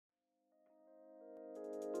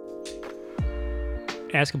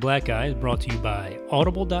Ask a Black Guy is brought to you by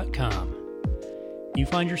Audible.com. Do you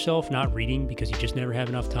find yourself not reading because you just never have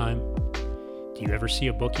enough time? Do you ever see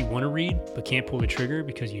a book you want to read but can't pull the trigger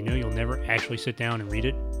because you know you'll never actually sit down and read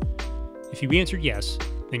it? If you answered yes,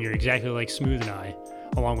 then you're exactly like Smooth and I,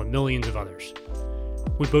 along with millions of others.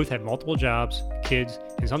 We both have multiple jobs, kids,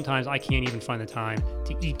 and sometimes I can't even find the time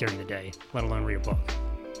to eat during the day, let alone read a book.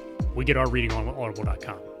 We get our reading on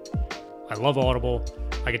Audible.com. I love Audible.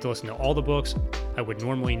 I get to listen to all the books I would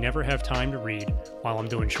normally never have time to read while I'm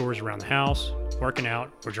doing chores around the house, working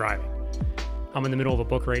out, or driving. I'm in the middle of a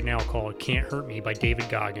book right now called Can't Hurt Me by David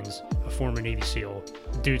Goggins, a former Navy SEAL.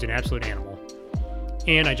 The dude's an absolute animal.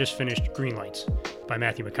 And I just finished Green Lights by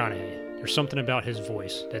Matthew McConaughey. There's something about his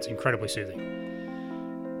voice that's incredibly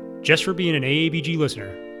soothing. Just for being an AABG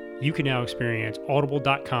listener, you can now experience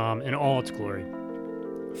Audible.com in all its glory,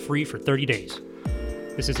 free for 30 days.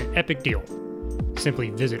 This is an epic deal. Simply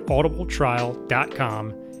visit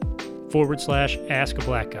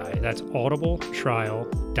audibletrial.com/askablackguy. That's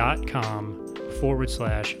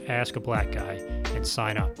audibletrial.com/askablackguy and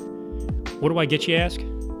sign up. What do I get, you ask?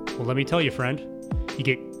 Well, let me tell you, friend. You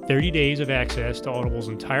get 30 days of access to Audible's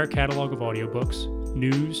entire catalog of audiobooks,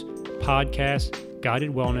 news, podcasts,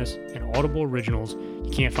 guided wellness, and Audible originals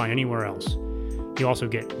you can't find anywhere else. You also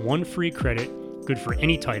get 1 free credit, good for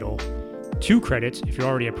any title, 2 credits if you're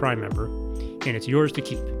already a Prime member, and it's yours to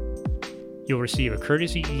keep. You'll receive a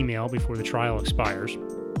courtesy email before the trial expires.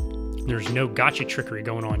 There's no gotcha trickery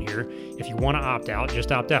going on here. If you want to opt out,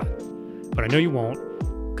 just opt out. But I know you won't,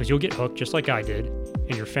 because you'll get hooked just like I did,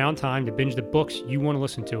 and your found time to binge the books you want to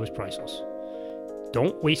listen to is priceless.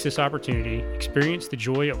 Don't waste this opportunity. Experience the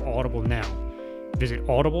joy of Audible now. Visit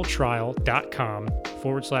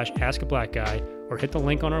audibletrial.com/askablackguy or hit the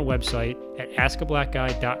link on our website at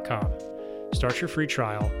askablackguy.com. Start your free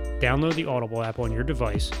trial, download the Audible app on your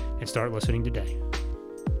device, and start listening today.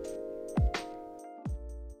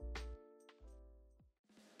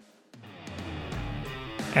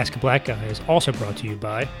 Ask a Black Guy is also brought to you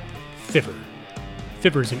by Fiverr.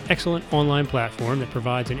 Fiverr is an excellent online platform that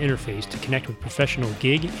provides an interface to connect with professional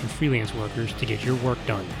gig and freelance workers to get your work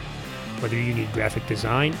done. Whether you need graphic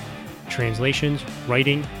design, translations,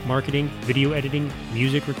 writing, marketing, video editing,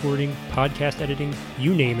 music recording, podcast editing,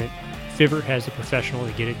 you name it, Fiverr has the professional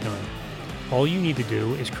to get it done. All you need to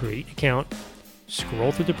do is create an account,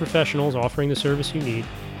 scroll through the professionals offering the service you need,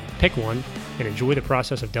 pick one, and enjoy the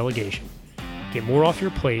process of delegation. Get more off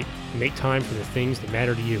your plate and make time for the things that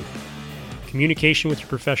matter to you. Communication with your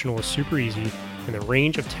professional is super easy, and the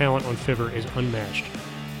range of talent on Fiverr is unmatched.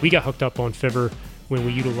 We got hooked up on Fiverr when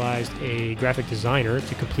we utilized a graphic designer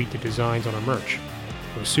to complete the designs on our merch.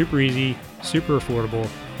 It was super easy, super affordable,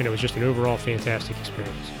 and it was just an overall fantastic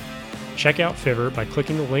experience. Check out Fiverr by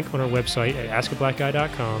clicking the link on our website at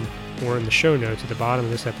askablackguy.com or in the show notes at the bottom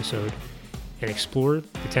of this episode, and explore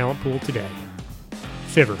the talent pool today.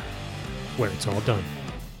 Fiverr, where it's all done.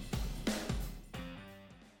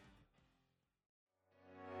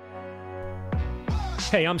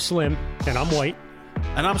 Hey, I'm Slim, and I'm white.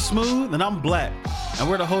 And I'm Smooth, and I'm black. And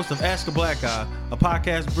we're the hosts of Ask a Black Guy, a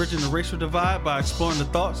podcast bridging the racial divide by exploring the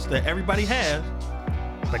thoughts that everybody has,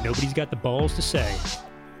 but nobody's got the balls to say.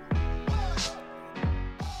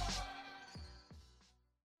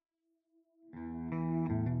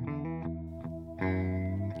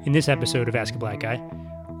 In this episode of Ask a Black Guy,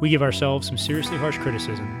 we give ourselves some seriously harsh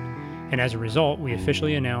criticism, and as a result, we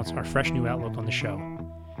officially announce our fresh new outlook on the show.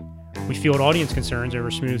 We field audience concerns over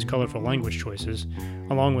Smooth's colorful language choices,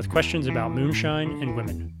 along with questions about moonshine and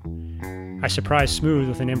women. I surprise Smooth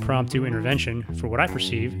with an impromptu intervention for what I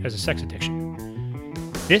perceive as a sex addiction.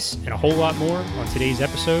 This and a whole lot more on today's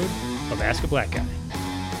episode of Ask a Black Guy.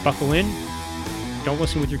 Buckle in, don't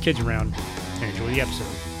listen with your kids around, and enjoy the episode.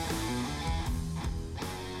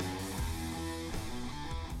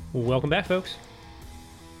 Welcome back, folks.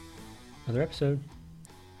 Another episode.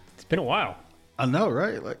 It's been a while. I know,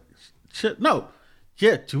 right? Like, shit. No.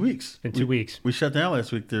 Yeah, 2 weeks. Been 2 weeks. We shut down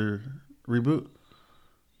last week to reboot.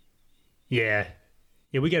 Yeah.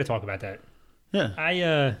 Yeah, we got to talk about that.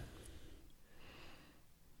 Yeah.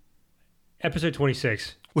 Episode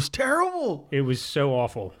 26 was terrible. It was so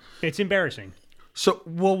awful. It's embarrassing. So,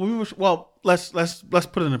 let's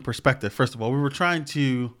put it in perspective. First of all, we were trying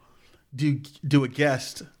to do a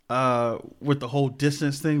guest with the whole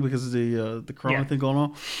distance thing because of the corona thing going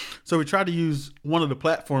on. So we tried to use one of the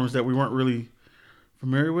platforms that we weren't really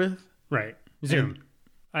familiar with. Right. Zoom.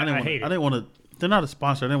 I hate it. I didn't want to. They're not a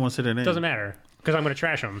sponsor. I didn't want to say their name. Doesn't matter because I'm going to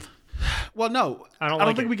trash them. Well, no, I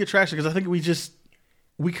don't think we could trash it because I think we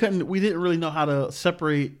didn't really know how to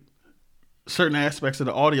separate certain aspects of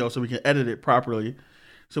the audio so we can edit it properly.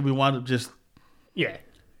 So we wound up just Yeah.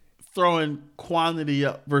 throwing quantity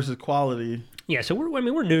up versus quality. Yeah, so we're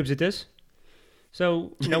noobs at this.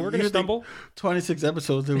 So, we're going to stumble. 26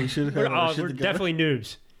 episodes that we should have. We're definitely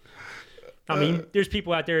noobs. I mean, there's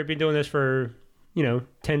people out there who've been doing this for,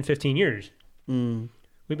 10, 15 years.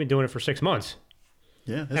 We've been doing it for 6 months.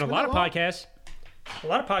 Yeah. And a lot of podcasts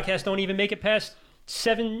don't even make it past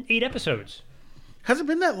 7, 8 episodes. Has it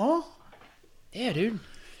been that long? Yeah, dude.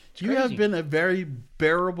 You have been a very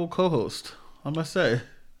bearable co-host, I must say.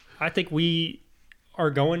 I think we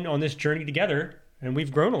are going on this journey together, and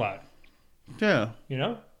we've grown a lot. Yeah.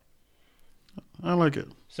 I like it.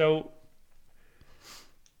 So,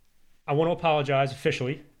 I want to apologize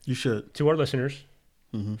officially. You should. To our listeners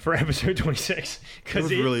for episode 26.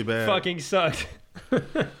 Because it really bad. Fucking sucked.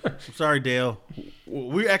 Sorry, Dale.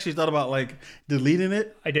 We actually thought about deleting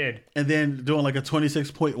it. I did. And then doing a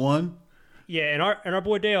 26.1. Yeah, and our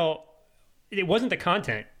boy Dale, it wasn't the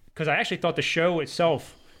content, because I actually thought the show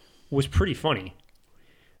itself was pretty funny.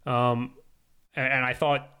 And I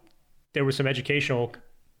thought there was some educational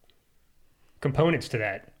components to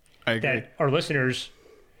that. I agree. That our listeners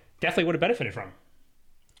definitely would have benefited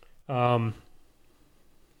from.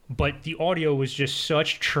 But the audio was just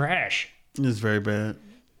such trash. It's very bad.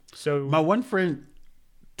 So my one friend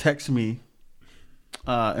texted me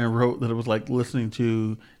and wrote that it was like listening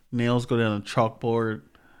to nails go down a chalkboard.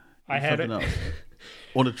 I had it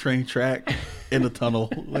on a train track in a tunnel.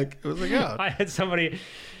 It was yeah. I had somebody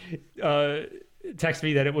text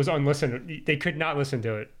me that it was unlistenable. They could not listen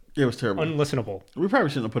to it. It was terrible. Unlistenable. We probably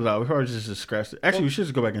shouldn't have put it out. We probably just scratched it. Actually, we should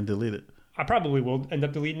just go back and delete it. I probably will end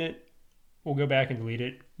up deleting it. We'll go back and delete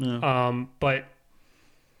it. Yeah. But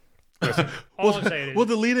listen, all I'm saying is we'll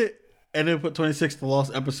delete it and then put 26 the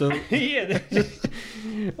lost episode. Yeah.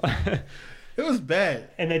 It was bad.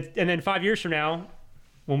 And then 5 years from now,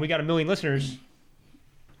 when we got 1 million listeners,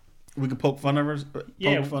 we can poke fun of us.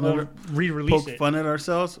 We'll re-release it. Poke fun at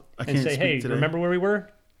ourselves. I can't say, speak hey, today. Remember where we were?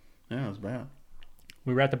 Yeah, it was bad.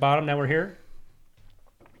 We were at the bottom. Now we're here.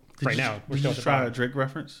 We're still at the bottom. Try a Drake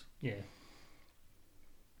reference? Yeah.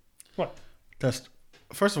 What? That's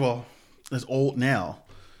first of all, it's old now.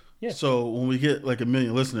 Yeah. So when we get 1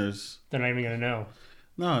 million listeners, they're not even gonna know.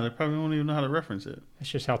 No, they probably won't even know how to reference it. That's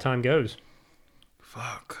just how time goes.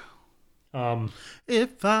 Fuck.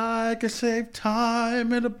 If I could save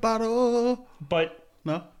time in a bottle. But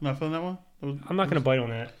no, not feeling that one. I'm not gonna bite on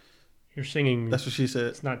that. You're singing. That's what she said.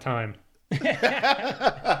 It's not time. That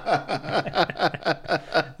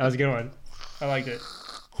was a good one. I liked it.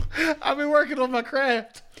 I've been working on my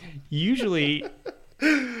craft. Usually,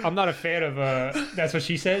 I'm not a fan of That's What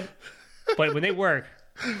She Said, but when they work,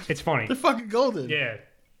 it's funny. They're fucking golden. Yeah.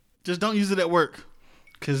 Just don't use it at work,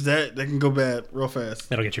 because that can go bad real fast.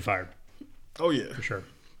 That'll get you fired. Oh, yeah. For sure.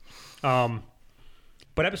 But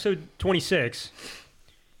episode 26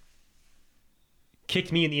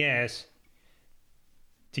 kicked me in the ass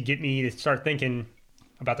to get me to start thinking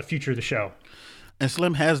about the future of the show. And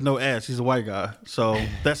Slim has no ass. He's a white guy. So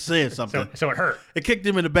that's saying something. So it hurt. It kicked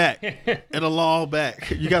him in the back. And a long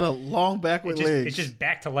back. You got a long back with legs. It's just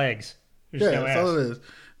back to legs. There's yeah, no that's ass. all it is.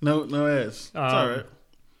 No ass. It's all right.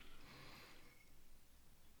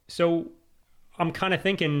 So I'm kind of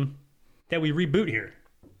thinking that we reboot here.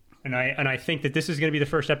 And I think that this is going to be the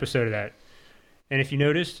first episode of that. And if you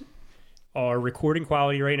noticed, our recording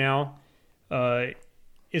quality right now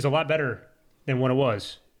is a lot better than what it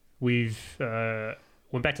was. We've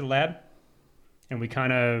went back to the lab and we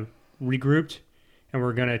kind of regrouped, and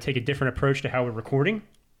we're going to take a different approach to how we're recording.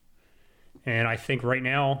 And I think right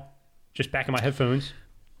now, just back in my headphones,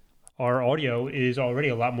 our audio is already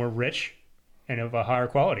a lot more rich and of a higher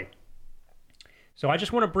quality. So I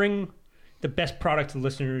just want to bring the best product to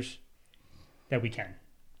listeners that we can,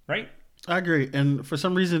 right? I agree. And for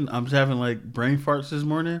some reason, I'm just having brain farts this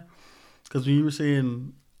morning, because when you were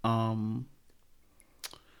saying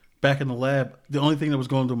back in the lab, the only thing that was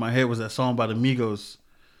going through my head was that song by the Migos,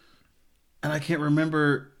 and I can't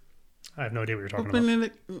remember. I have no idea what you're talking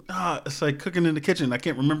about. It's like cooking in the kitchen. I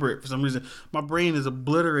can't remember it for some reason. My brain is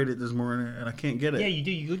obliterated this morning, and I can't get it. Yeah, you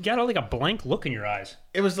do. You got a blank look in your eyes.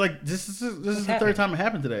 It was like this is the third time it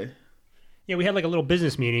happened today. Yeah, we had a little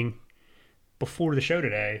business meeting before the show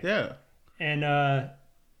today. Yeah, and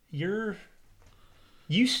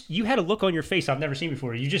you had a look on your face I've never seen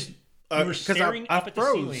before. You were staring up at the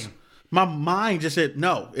ceiling. My mind just said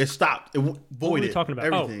no. It stopped. It voided. What were we talking about?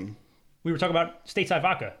 Everything. We were talking about stateside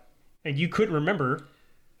vodka, and you couldn't remember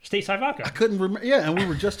stateside vodka. I couldn't remember. Yeah, and we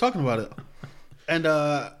were just talking about it, and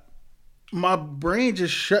my brain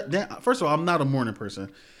just shut down. First of all, I'm not a morning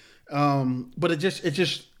person, but it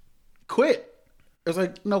just quit. It was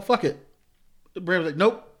like, no, fuck it. The brain was like,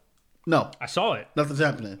 nope, No, I saw it. nothing's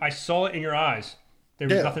happening. I saw it in your eyes. There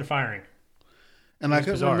was Yeah. nothing firing. And I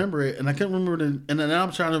couldn't bizarre. remember it. And I couldn't remember the. And then now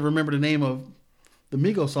I'm trying to remember the name of the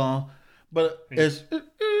Migos song, but it's.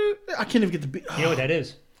 I can't even get the beat. You know what that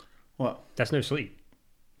is? What? That's no sleep.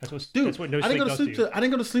 That's what. Dude, That's what no I sleep didn't go to does sleep to you. I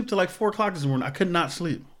didn't go to sleep till like 4 o'clock this morning. I could not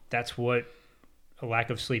sleep. That's what a lack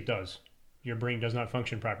of sleep does. Your brain does not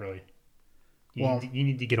function properly. You, Well- you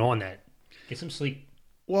need to get on that. Get some sleep.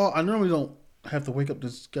 Well, I normally don't have to wake up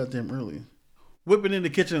this goddamn early. Whipping in the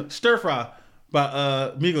kitchen, stir fry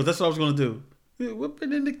by Migos. That's what I was gonna do.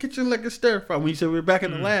 Whipping in the kitchen like a stir fry. When you said we were back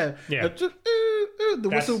in the lab, Yeah. just, the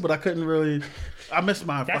whistle, but I couldn't really. I missed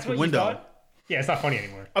my That's fucking what window. you thought? Yeah, it's not funny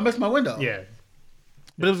anymore. I missed my window. Yeah.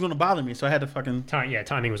 but it was gonna bother me, so I had to fucking.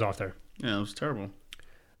 Timing was off there. Yeah, it was terrible.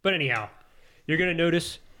 But anyhow, you're going to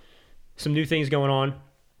notice some new things going on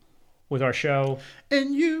with our show,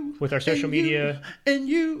 And you, with our social and you, media. and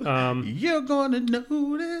you, Um, you're gonna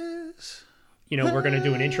notice. You know, we're going to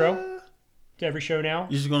do an intro to every show now.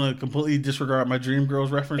 You're just gonna completely disregard my Dream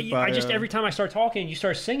Girls reference. By, I just every time I start talking, you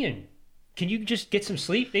start singing. Can you just get some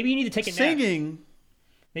sleep? Maybe you need to take a nap. singing.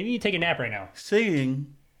 Maybe you need to take a nap right now.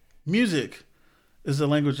 Singing, music is the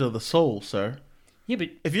language of the soul, sir. Yeah, but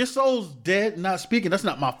If your soul's dead, not speaking, that's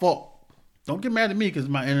not my fault. Don't get mad at me because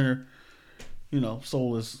my inner,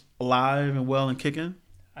 soul is alive and well and kicking.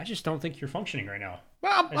 I just don't think you're functioning right now.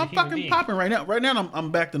 Well, As a I'm human fucking being. popping right now. Right now, I'm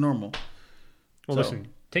back to normal. Well, So- listen,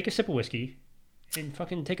 take a sip of whiskey and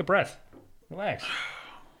fucking take a breath. Relax.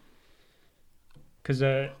 Because,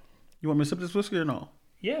 You want me to sip this whiskey or no?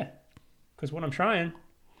 yeah. Because what I'm trying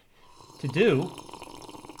to do.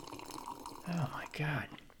 Oh my God.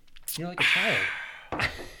 You're like a child.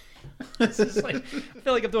 This is like, I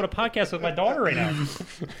feel like I'm doing a podcast with my daughter right now.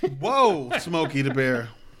 Whoa, Smokey the Bear.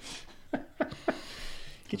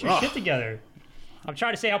 Get your shit together. I'm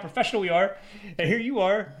trying to say how professional we are, and here you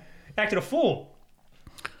are acting a fool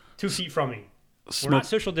 2 feet from me. We're not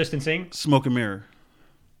social distancing. Smoke and mirror.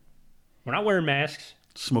 We're not wearing masks.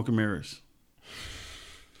 Smoke and mirrors.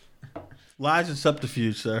 Lies and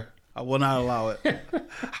subterfuge, sir. I will not allow it.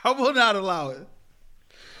 I will not allow it.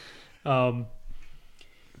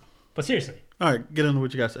 But seriously, All right, get into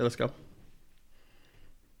what you guys say. Let's go.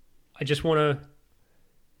 I just want to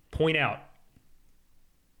point out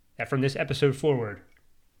that from this episode forward,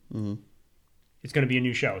 it's going to be a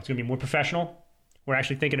new show. It's going to be more professional. We're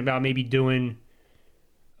actually thinking about maybe doing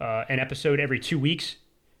an episode every 2 weeks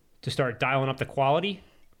to start dialing up the quality,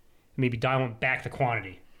 maybe dialing back the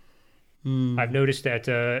quantity. I've noticed that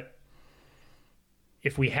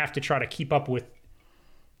if we have to try to keep up with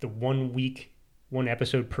the 1 week, 1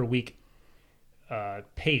 episode per week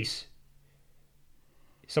pace,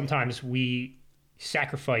 sometimes we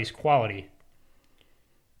sacrifice quality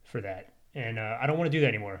for that. And I don't want to do that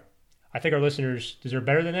anymore. I think our listeners deserve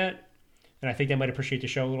better than that. And I think they might appreciate the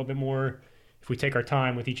show a little bit more if we take our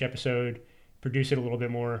time with each episode, produce it a little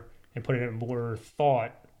bit more, and put in more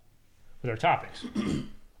thought with our topics.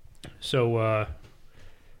 So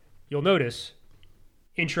you'll notice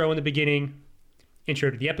intro in the beginning,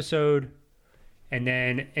 intro to the episode, and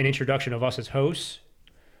then an introduction of us as hosts,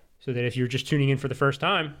 so that if you're just tuning in for the first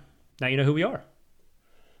time, now you know who we are.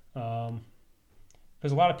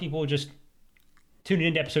 Because a lot of people just tuning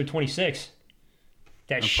into episode 26,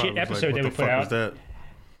 that shit episode that we put out.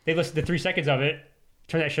 They listen to 3 seconds of it,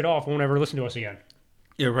 turn that shit off, won't ever listen to us again.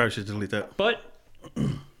 Yeah, probably should delete that. But, we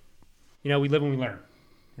live and we learn.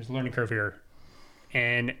 There's a learning curve here.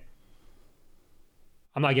 And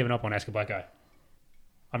I'm not giving up on Ask a Black Guy.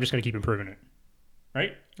 I'm just going to keep improving it.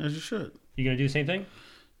 Right? As you should. You going to do the same thing?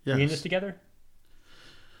 Yes. We in this together?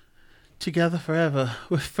 Together forever.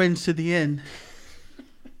 We're friends to the end.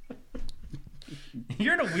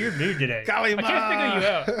 You're in a weird mood today. Golly, I can't figure you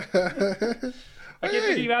out. I can't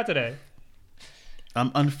figure you out today.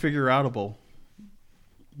 I'm unfigureoutable.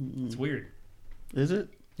 It's weird. Is it?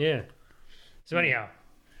 Yeah. So anyhow,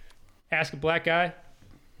 Ask a Black Guy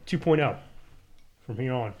 2.0 from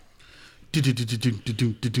here on. You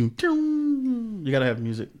gotta have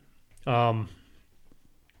music. While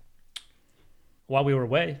we were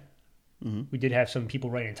away, we did have some people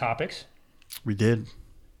writing topics. We did.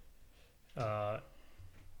 I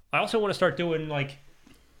also want to start doing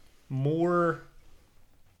more.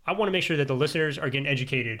 I want to make sure that the listeners are getting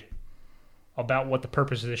educated about what the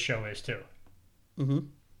purpose of this show is too.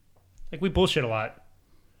 We bullshit a lot,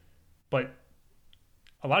 but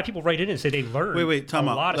a lot of people write in and say they learn. Wait, time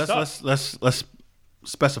a out. lot of stuff. Let's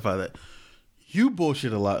specify that. You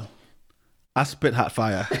bullshit a lot. I spit hot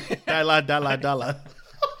fire. Dollar.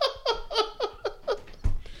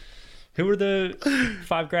 Who are the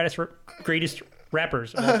 5 greatest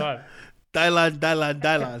rappers of all time?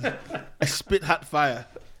 Dylan. I spit hot fire.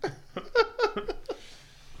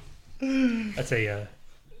 That's a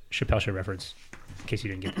Chappelle Show reference, in case you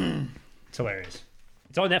didn't get that. It's hilarious.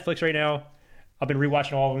 It's on Netflix right now. I've been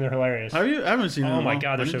rewatching all of them. They're hilarious. Have you? I haven't seen it. Oh my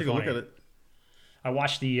God, they're I need so to go funny. look at it. I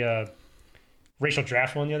watched the racial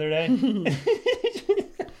draft one the other day.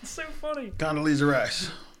 It's so funny. Condoleezza Rice.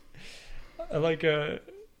 I like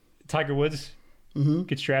Tiger Woods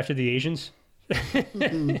gets drafted the Asians.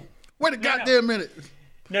 Wait a goddamn minute.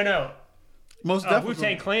 No. Most definitely.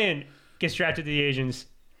 Wu-Tang Clan gets drafted to the Asians.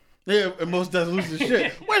 Yeah, and most definitely loses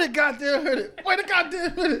shit. Wait a goddamn minute.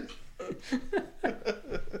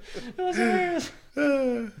 That was hilarious.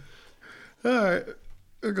 All right.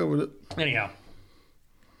 I'll go with it. Anyhow.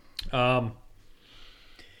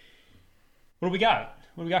 What do we got?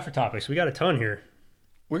 What do we got for topics? We got a ton here.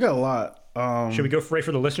 We got a lot. Should we go right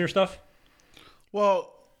for the listener stuff?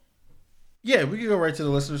 Well, yeah, we can go right to the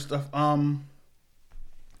listener stuff.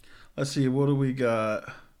 Let's see, what do we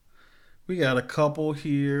got? We got a couple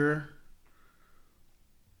here.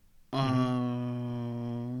 We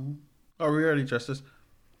already addressed this.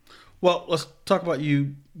 Well, let's talk about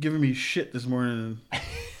you giving me shit this morning.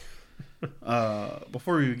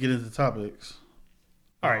 Before we get into topics.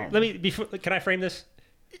 All right, can I frame this?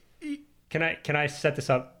 Can I set this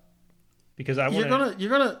up? Because I want You're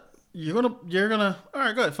gonna. All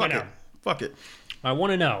right, go ahead. Fuck it. I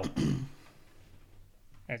want to know.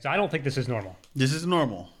 I don't think this is normal. This is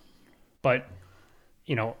normal. But,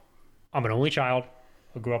 I'm an only child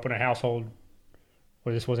who grew up in a household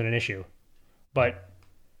where this wasn't an issue. But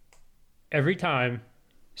every time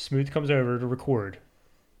Smooth comes over to record,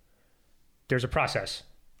 there's a process.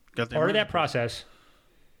 Part of that process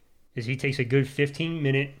is he takes a good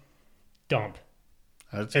 15-minute dump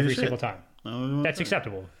every single time. That's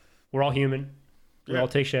acceptable. We're all human. We all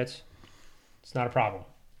take shits. It's not a problem.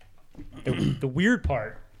 The weird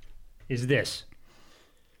part is this.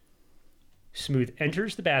 Smooth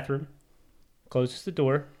enters the bathroom, closes the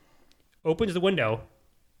door, opens the window,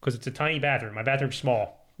 because it's a tiny bathroom. My bathroom's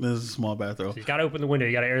small. This is a small bathroom. So you got to open the window.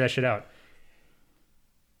 You got to air that shit out.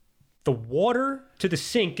 The water to the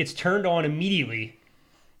sink gets turned on immediately.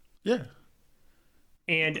 Yeah.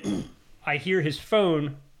 And I hear his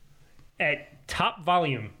phone at top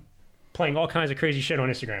volume playing all kinds of crazy shit on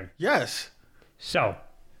Instagram. Yes. So,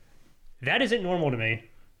 that isn't normal to me.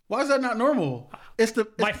 Why is that not normal?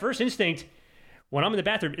 My first instinct when I'm in the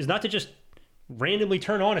bathroom is not to just randomly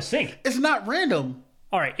turn on a sink. It's not random.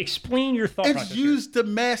 All right, explain your thought process. It's used to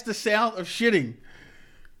mask the sound of shitting.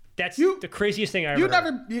 That's the craziest thing I ever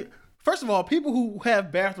heard. First of all, people who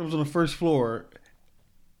have bathrooms on the first floor,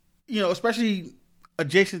 especially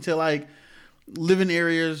adjacent to like living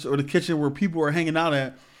areas or the kitchen where people are hanging out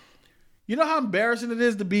at, you know how embarrassing it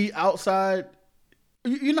is to be outside?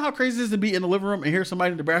 You know how crazy it is to be in the living room and hear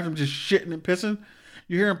somebody in the bathroom just shitting and pissing?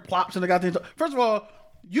 You're hearing plops in the goddamn... First of all,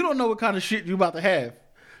 you don't know what kind of shit you're about to have.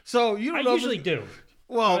 So you don't know... I usually do.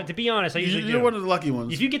 Well... to be honest, I usually do. You're one of the lucky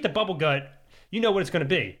ones. If you get the bubble gut, you know what it's going to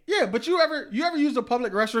be. Yeah, but you ever use a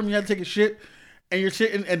public restroom and you have to take a shit and you're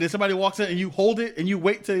shitting and then somebody walks in and you hold it and you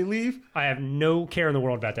wait till they leave? I have no care in the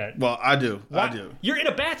world about that. Well, I do. What? I do. You're in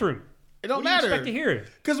a bathroom. It don't matter. matter. What do you expect to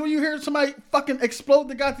hear? Because when you hear somebody fucking explode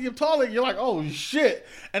the goddamn toilet, you're like, oh shit.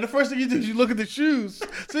 And the first thing you do is you look at the shoes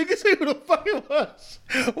so you can see who the fuck it was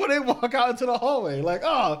when they walk out into the hallway. Like,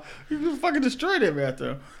 oh, you just fucking destroyed that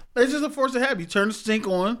bathroom. It's just a force of habit. You turn the sink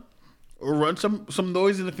on or run some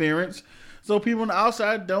noise interference so people on the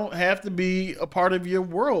outside don't have to be a part of your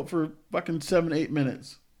world for fucking 7-8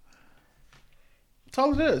 minutes. That's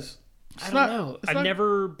all it is. I don't know. I've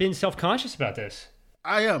never been self-conscious about this.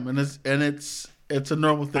 I am, and it's a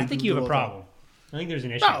normal thing. I think you have a problem. I think there's an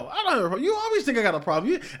issue. No, I don't have a problem. You always think I got a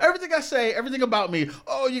problem. Everything I say, everything about me.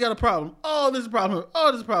 Oh, you got a problem. Oh, there's a problem. Oh,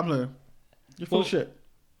 there's a problem here. You're full of shit.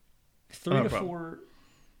 3 to 4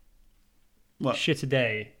 shits a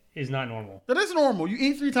day is not normal. That is normal. You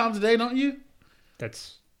eat 3 times a day, don't you?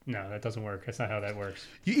 No, that doesn't work. That's not how that works.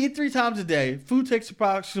 You eat 3 times a day. Food takes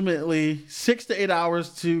approximately 6 to 8 hours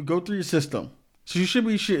to go through your system. So you should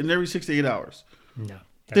be shitting every 6 to 8 hours. No.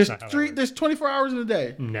 There's 24 hours in a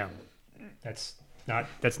day. No. That's not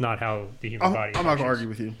how the human body I'm not going to argue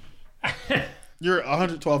with you. You're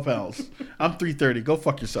 112 pounds. I'm 330. Go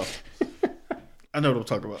fuck yourself. I know what I'm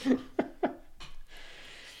talking about.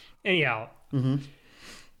 Anyhow,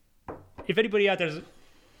 if anybody out there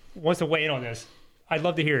wants to weigh in on this, I'd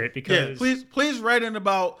love to hear it because... Yeah, please write in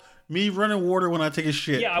about me running water when I take a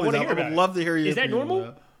shit. Yeah, I want to hear about it. I would love to hear you. Is that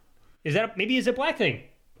normal? Is it a black thing?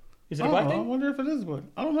 Is it a black thing? I wonder if it is black.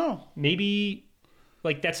 I don't know. Maybe,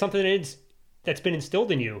 that's something that's been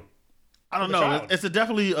instilled in you. I don't the know. child. It's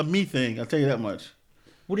definitely a me thing. I'll tell you that much.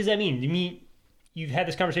 What does that mean? You mean you've had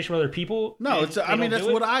this conversation with other people? No, and I they mean don't that's do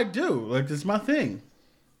it? what I do. Like it's my thing.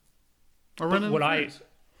 I run into What friends.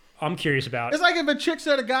 I'm curious about. It's like if a chick's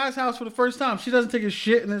at a guy's house for the first time, she doesn't take a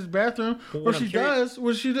shit in his bathroom, But or what I'm she curious- does,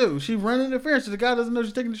 what does she do? She run interference, so the guy doesn't know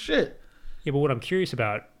she's taking the shit. Yeah, but what I'm curious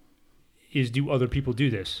about is, do other people do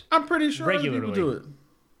this? I'm pretty sure other people Regularly. do it.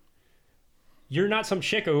 You're not some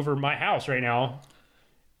chick over my house right now.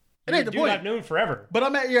 It You're ain't a the dude point. I've known forever. But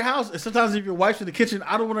I'm at your house, and sometimes if your wife's in the kitchen,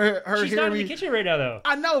 I don't want her She's hearing not in me. the kitchen right now, though.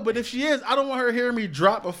 I know, but if she is, I don't want her hearing me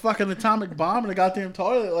drop a fucking atomic bomb in the goddamn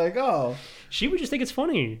toilet. Like, oh, She would just think it's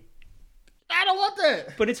funny, I don't want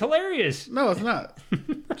that. but it's hilarious. No, it's not.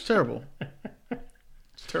 It's terrible.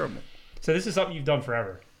 It's terrible. So this is something you've done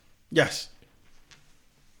forever, Yes.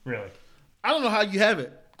 really. I don't know how you have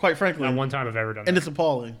it, quite frankly. Not one time I've ever done And that. it's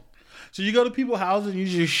appalling. So you go to people's houses and you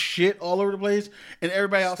just shit all over the place, and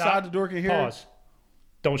everybody outside Stop. the door can hear Pause.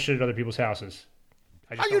 Don't shit at other people's houses.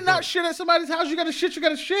 I it. just How you don't do not it. shit at somebody's house? You gotta shit, you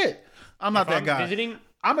gotta shit. I'm not If that I'm guy. visiting,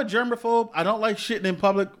 I'm a germaphobe. I don't like shitting in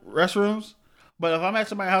public restrooms. But if I'm at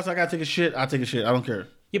somebody's house, I gotta take a shit, I take a shit. I don't care.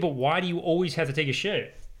 yeah, but why do you always have to take a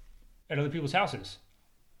shit at other people's houses?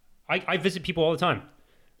 I visit people all the time.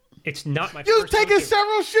 It's not my You've first taken go-to.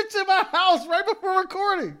 several shits in my house right before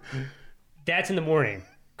recording. That's in the morning,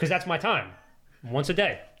 because that's my time. Once a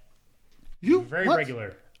day. You Very what?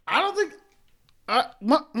 regular. I don't think.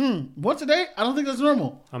 Once a day? I don't think that's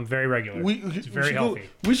normal. I'm very regular. It's very should healthy.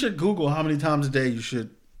 We should Google how many times a day you should.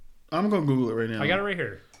 I'm gonna Google it right now. I got it right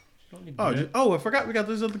here. You don't need to do that. I forgot we got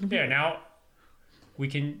this other computer. Yeah, now we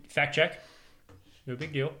can fact check. No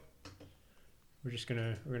big deal. We're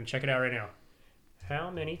gonna check it out right now. How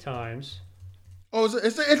many times? Oh,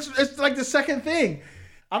 it's like the second thing.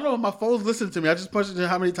 I don't know if my phone's listening to me. I just punched it in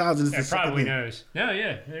how many times, and it's It the second probably thing. knows. No,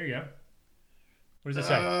 yeah, there you go. What does it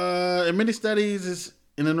say? In many studies, it's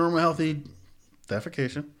in a normal, healthy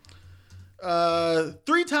defecation.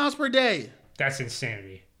 3 times per day. That's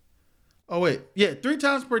insanity. Oh wait, yeah, 3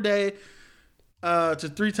 times per day to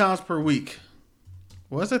 3 times per week.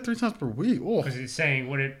 Why is that 3 times per week? Oh, Because it's saying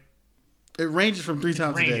what it it ranges from 3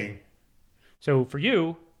 times a day. ranging. So for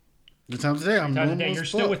you, 3 times a day, I'm times a normal day, as you're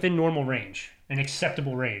still fuck. within normal range, an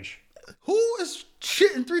acceptable range. Who is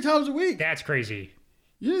shitting 3 times a week? That's crazy.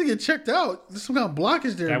 You need to get checked out. There's some kind of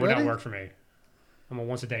blockage there, That would buddy. not work for me. I'm a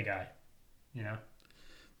once a day guy. You know?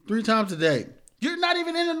 3 times a day. You're not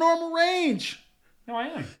even in the normal range. No, I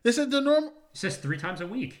am. This is the normal. It says 3 times a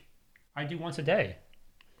week. I do once a day.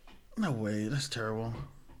 No way. That's terrible.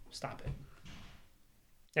 Stop it.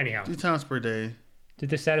 Anyhow, 3 times per day. did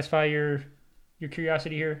this satisfy your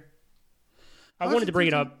curiosity here? I How's wanted it to bring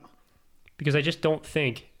it 3 up because I just don't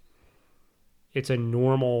think it's a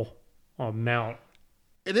normal amount.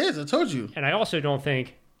 It is. I told you. And I also don't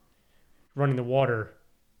think running the water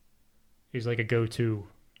is like a go-to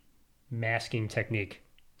masking technique.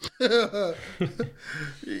 You're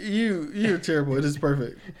terrible. It is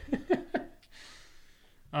perfect.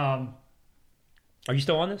 Are you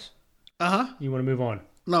still on this? Uh huh. You want to move on?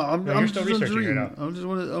 No, I'm you're still just researching it reading. out.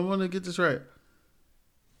 I want to get this right.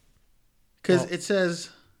 Because Well- it says.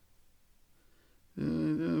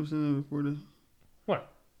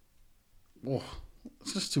 What? Oh,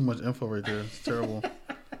 it's just too much info right there. It's terrible.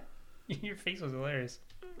 Your face was hilarious.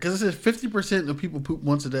 Because it says 50% of people poop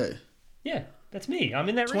once a day. Yeah, that's me. I'm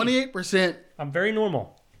in that range. 28% I'm very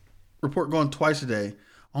normal. report going twice a day.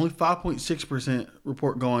 Only 5.6%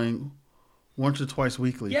 report going once or twice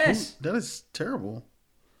weekly. Yes. That is terrible.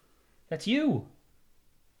 That's you.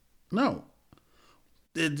 No.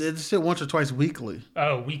 It said once or twice weekly.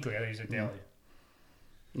 Oh, weekly. I think you said daily.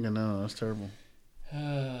 Yeah, no, that's terrible.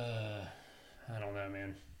 I don't know,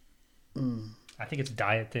 man. I think it's a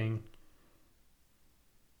diet thing.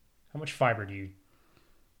 How much fiber do you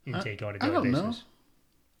intake on a I daily don't basis? know.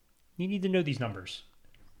 You need to know these numbers.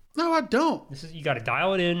 No, I don't. You got to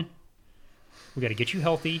dial it in. We got to get you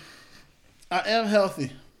healthy. I am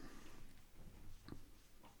healthy.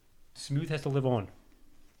 Smooth has to live on.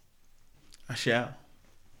 I shall.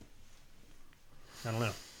 I don't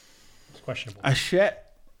know. It's questionable. I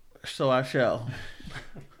shat, so I shall.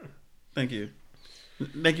 Thank you.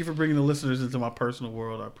 Thank you for bringing the listeners into my personal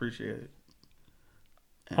world. I appreciate it.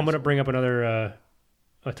 I'm going to bring up another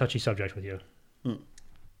a touchy subject with you. Hmm.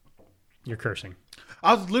 You're cursing.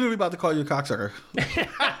 I was literally about to call you a cocksucker.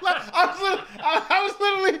 I was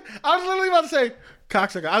literally about to say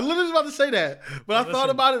cocksucker. I literally was about to say that, but I thought Listen.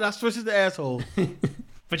 about it. And I switched it to asshole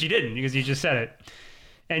But you didn't because you just said it.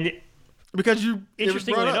 And because you. it was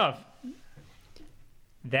interestingly brought up. enough,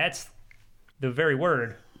 that's the very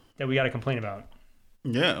word that we got to complain about.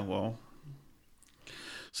 Yeah. Well.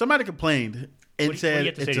 Somebody complained and What do said you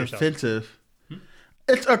have to say it's to yourself? offensive.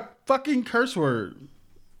 It's a fucking curse word.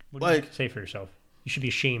 What do you have to say for yourself? You should be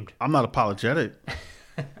ashamed. I'm not apologetic.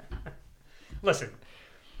 Listen.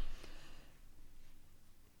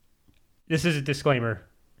 This is a disclaimer.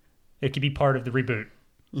 It could be part of the reboot.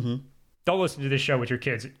 Mm-hmm. Don't listen to this show with your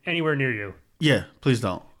kids anywhere near you. Yeah, please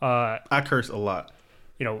don't. I curse a lot.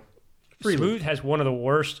 You know, Freely. Smooth has one of the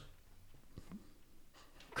worst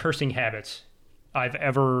cursing habits I've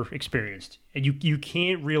ever experienced. And you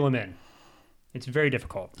can't reel him in. It's very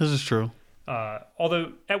difficult. This is true.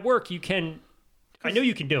 Although at work you can, I know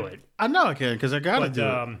you can do it. I know I can because I got to do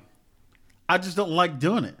it. I just don't like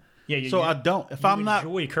doing it. Yeah, so I don't. If I'm not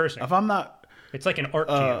enjoy cursing. If I'm not, it's like an art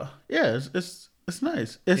to you. Yeah, it's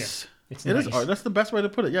nice. It nice. is art. That's the best way to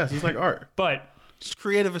put it. Yes, it's like art. But it's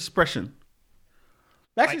creative expression.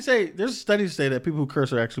 They actually there's studies say that people who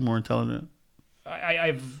curse are actually more intelligent.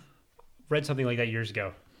 I've read something like that years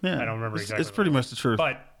ago. Yeah, I don't remember exactly. It's pretty much the truth.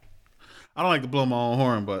 But I don't like to blow my own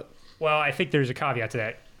horn, but well, I think there's a caveat to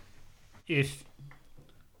that. If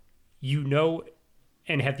you know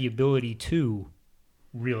and have the ability to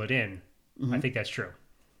reel it in, I think that's true.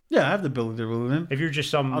 Yeah, I have the ability to reel it in. If you're just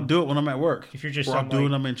some, I'll do it when I'm at work. If you're just or some, I'll do it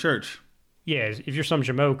when I'm in church. Yeah, if you're some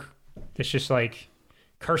jamoke that's just like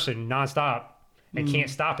cursing nonstop and can't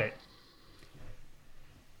stop it,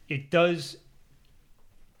 it does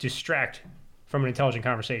distract from an intelligent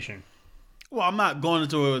conversation. Well, I'm not going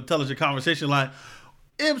into an intelligent conversation like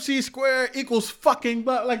MC squared equals fucking,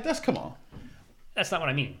 but like come on. That's not what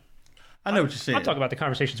I mean. I know what you're saying. I'm talking about the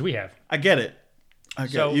conversations we have. I get it.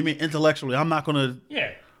 You mean intellectually? I'm not going to.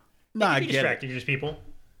 Yeah. Nah, I be get distracted, it. Just people.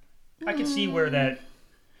 I can see where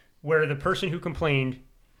the person who complained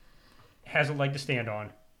has a leg to stand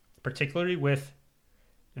on, particularly with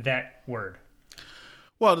that word.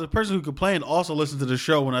 Well, the person who complained also listened to the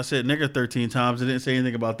show when I said nigger 13 times and didn't say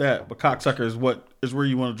anything about that. But cocksucker is where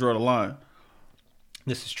you want to draw the line.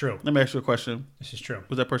 This is true. Let me ask you a question. This is true.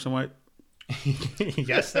 Was that person white?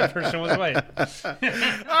 Yes, that person was white. All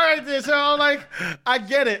right, then. So, I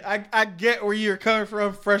get it. I get where you're coming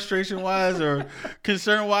from, frustration-wise or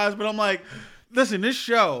concern-wise. But I'm like, listen, this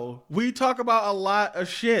show, we talk about a lot of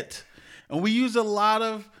shit. And we use a lot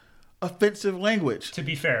of offensive language. To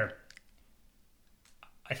be fair,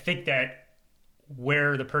 I think that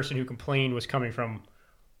where the person who complained was coming from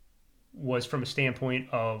was from a standpoint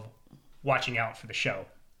of watching out for the show.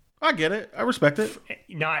 I get it. I respect it.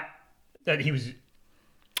 Not that he was.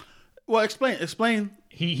 Well, explain.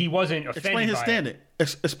 He wasn't offended. Explain his by standing.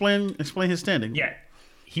 Explain his standing. Yeah,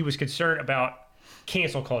 he was concerned about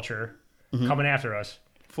cancel culture coming after us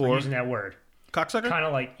for using that word. Cocksucker. Kind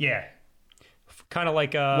of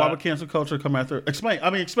like Why would cancel culture come after? Explain.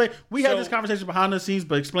 We had this conversation behind the scenes,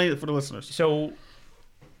 but explain it for the listeners. So,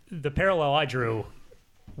 the parallel I drew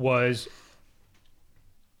was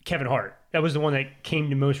Kevin Hart. That was the one that came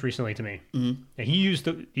to most recently to me. Mm-hmm. And he used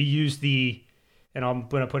the, and I'm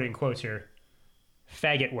going to put it in quotes here,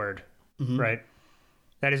 faggot word, right?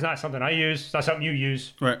 That is not something I use. It's not something you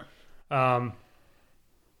use. Right.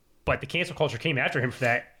 But the cancel culture came after him for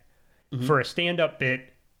that, for a stand-up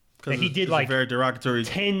bit that he did like very derogatory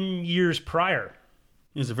 10 years prior.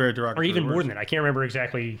 It's a very derogatory or even word. more than that. I can't remember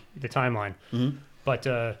exactly the timeline.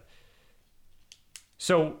 But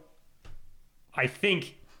so I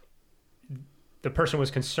think the person was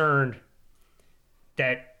concerned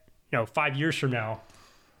that 5 years from now,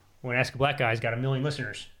 when Ask a Black Guy's got 1 million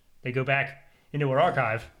listeners, they go back into our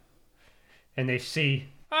archive and they see,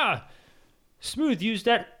 Smooth used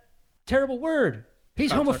that terrible word.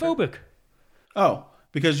 He's homophobic. Oh,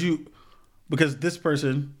 because this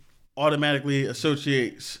person automatically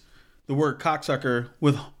associates the word cocksucker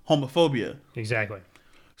with homophobia. Exactly.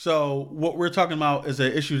 So what we're talking about is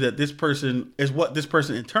an issue that this person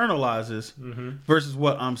internalizes versus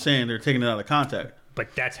what I'm saying. They're taking it out of context.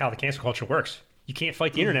 But that's how the cancel culture works. You can't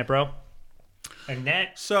fight the internet, bro. And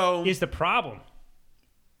that is the problem.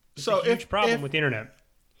 It's a huge problem with the internet.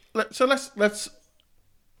 So let's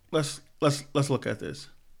look at this.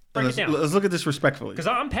 Break it down. Let's look at this respectfully. Because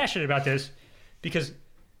I'm passionate about this because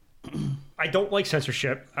I don't like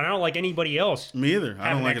censorship. And I don't like anybody else. Me either. I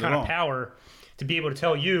don't like it at all. Having that kind of power to be able to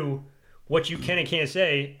tell you what you can and can't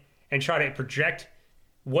say and try to project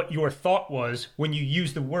what your thought was when you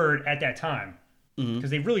used the word at that time.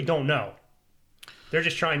 Because they really don't know. They're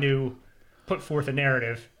just trying to put forth a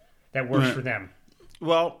narrative that works for them.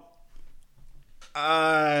 Well,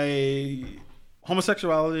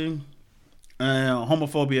 homosexuality and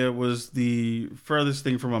homophobia was the furthest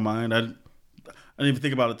thing from my mind. I didn't even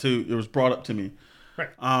think about it too. It was brought up to me. Right.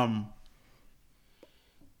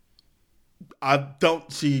 I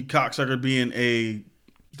don't see cocksucker being a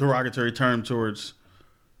derogatory term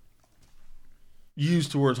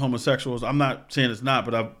used towards homosexuals. I'm not saying it's not,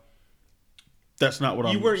 but that's not what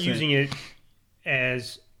I'm saying. You weren't using it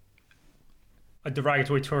as a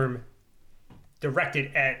derogatory term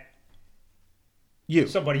directed at you,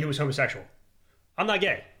 somebody who was homosexual. I'm not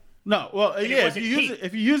gay. No, well, yeah. If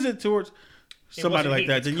you use it towards somebody like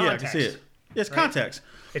that, then yeah, I can see it. It's right? Context.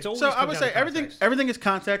 It's always so I would say everything is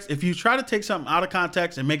context. If you try to take something out of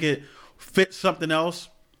context and make it fit something else,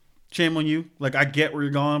 shame on you. Like, I get where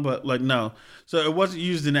you're going, but like, no. So it wasn't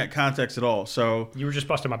used in that context at all. So you were just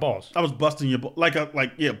busting my balls. I was busting your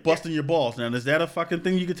busting your balls. Now, is that a fucking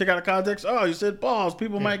thing you can take out of context? Oh, you said balls.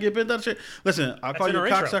 People might get bit. That shit. Listen, I'll call you a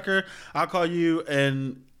cocksucker. I'll call you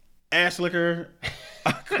an ass licker.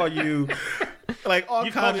 I'll call you like all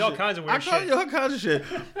kinds of shit. I call you all kinds of shit.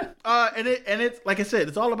 And it's like I said,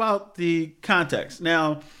 it's all about the context.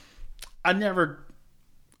 Now, I don't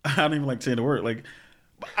even like saying the word. Like,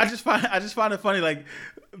 I just find it funny. Like,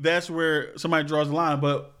 that's where somebody draws the line.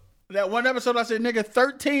 But that one episode I said nigga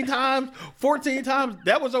 13 times, 14 times,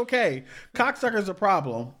 that was okay. Cocksucker's a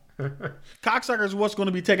problem. Cocksucker is what's going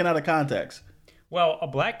to be taken out of context. Well, a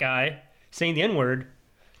black guy saying the N-word,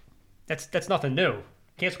 that's nothing new.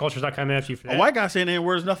 Cancel culture's not coming after you for that. A white guy saying the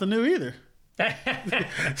N-word is nothing new either.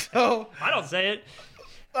 So I don't say it.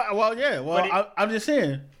 Well, yeah. Well, I'm just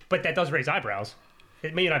saying. But that does raise eyebrows.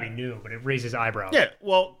 It may not be new, but it raises eyebrows. Yeah.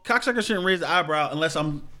 Well, cocksucker shouldn't raise the eyebrow unless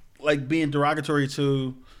I'm like being derogatory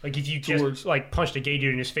to. Like if you just like punched a gay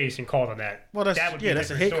dude in his face and called him that. Well, that's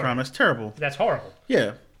a hate crime. That's terrible. That's horrible.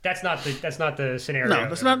 Yeah. That's not the scenario. No,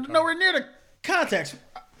 that's not nowhere near the context.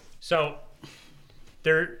 So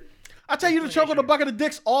I tell you to choke on a bucket of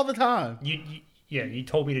dicks all the time. You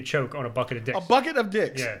told me to choke on a bucket of dicks. A bucket of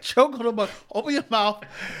dicks. Yeah. Choke on a bucket. Open your mouth.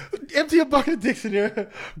 Empty a bucket of dicks in there.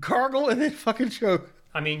 Gargle and then fucking choke.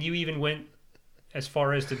 I mean, you even went as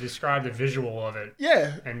far as to describe the visual of it.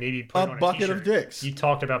 Yeah. And maybe put it on a bucket t-shirt. of dicks. You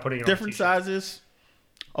talked about putting it different on a t-shirt. sizes.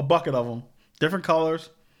 A bucket of them. Different colors.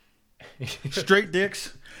 Straight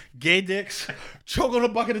dicks. Gay dicks. Choke on a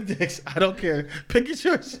bucket of dicks. I don't care. Pick your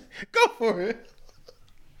choice. Go for it.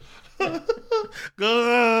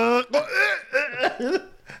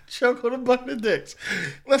 Choke on a bucket of dicks.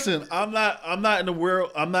 Listen, I'm not in the world.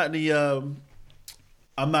 I'm not in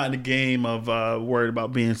the game of worried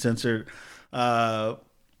about being censored. I'm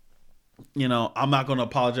not going to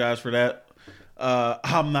apologize for that.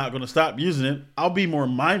 I'm not going to stop using it. I'll be more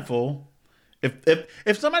mindful.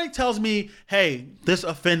 If somebody tells me, "Hey, this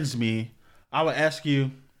offends me," I would ask you.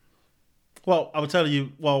 Well, I would tell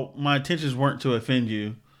you. Well, my intentions weren't to offend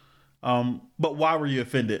you. But why were you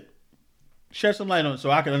offended? Shed some light on it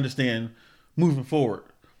so I can understand moving forward.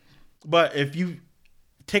 But if you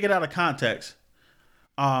take it out of context,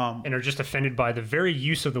 and are just offended by the very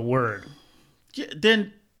use of the word,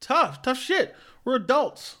 then tough shit. We're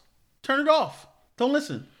adults. Turn it off. Don't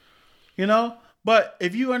listen. But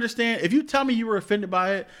if you understand, if you tell me you were offended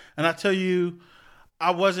by it, and I tell you I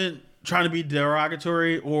wasn't trying to be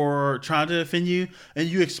derogatory or trying to offend you, and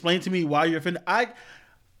you explain to me why you're offended,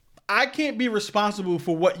 I can't be responsible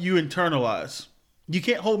for what you internalize. You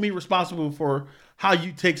can't hold me responsible for how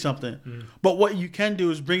you take something. But what you can do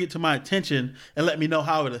is bring it to my attention and let me know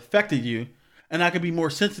how it affected you. And I can be more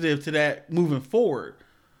sensitive to that moving forward.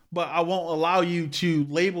 But I won't allow you to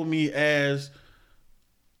label me as,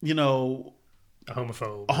 a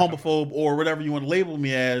homophobe or whatever you want to label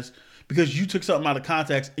me as because you took something out of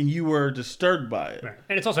context and you were disturbed by it. Right.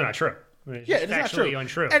 And it's also not true. It's not true.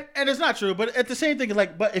 Untrue. And it's not true. But at the same thing,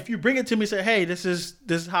 but if you bring it to me and say, hey, this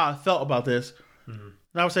is how I felt about this, and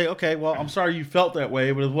I would say, okay, well, I'm sorry you felt that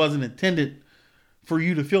way, but it wasn't intended for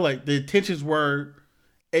you to feel like the intentions were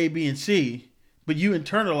A, B, and C, but you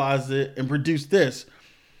internalized it and produced this.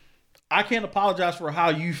 I can't apologize for how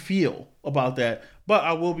you feel about that, but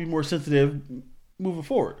I will be more sensitive moving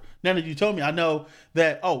forward. Now that you told me, I know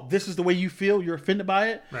that, this is the way you feel, you're offended by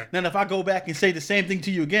it. Right. Now, if I go back and say the same thing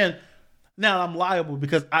to you again, now I'm liable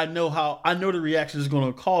because I know the reaction is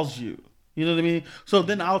going to cause you. You know what I mean? So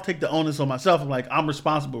then I'll take the onus on myself. I'm like, I'm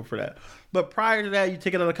responsible for that. But prior to that, you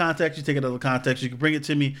take it out of context. You can bring it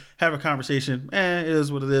to me, have a conversation. It is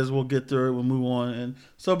what it is. We'll get through it. We'll move on. And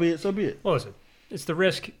so be it. Well, listen, it's the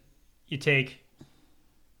risk you take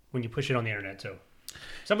when you push it on the internet too.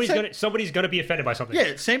 Somebody's gonna be offended by something.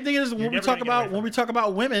 Yeah, same thing as when we talk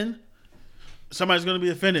about women. Somebody's going to be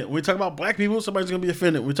offended. When we talk about black people, somebody's going to be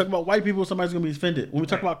offended. When we talk about white people, somebody's going to be offended. When we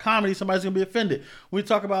talk about comedy, somebody's going to be offended. When we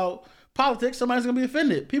talk about politics, somebody's going to be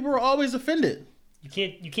offended. People are always offended. You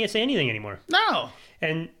can't say anything anymore. No.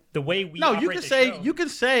 And the way we you can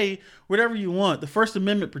say whatever you want. The First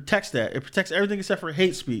Amendment protects that. It protects everything except for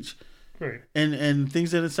hate speech. Right. and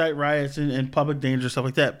things that incite riots and public danger, stuff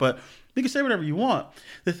like that. But you can say whatever you want.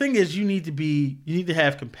 The thing is, you need to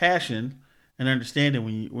have compassion and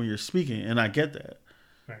understanding when you're speaking, and I get that.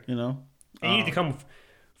 Right. You know, and you need to come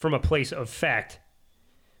from a place of fact.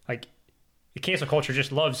 Like, the cancel culture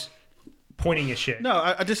just loves pointing at shit. No,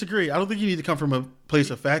 I disagree. I don't think you need to come from a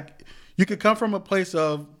place of fact. You could come from a place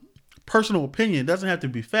of personal opinion. It doesn't have to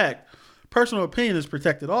be fact. Personal opinion is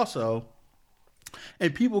protected also.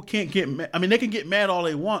 And people can't get mad. I mean, they can get mad all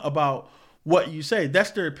they want about what you say.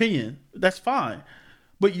 That's their opinion. That's fine.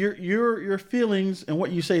 But your feelings and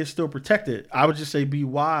what you say is still protected. I would just say be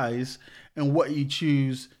wise in what you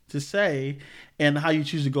choose to say and how you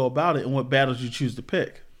choose to go about it and what battles you choose to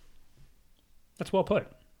pick. That's well put.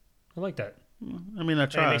 I like that. I mean, I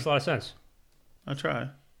try. It makes a lot of sense. I try.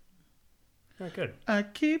 Very good. I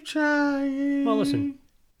keep trying. Well, listen.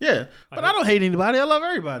 Yeah, but I don't hate anybody. I love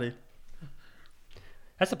everybody.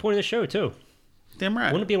 That's the point of the show, too. Damn right.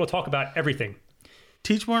 I want to be able to talk about everything.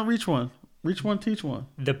 Teach one, reach one. Reach one, teach one.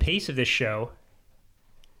 The pace of this show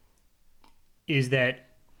is that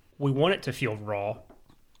we want it to feel raw,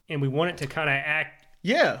 and we want it to kind of act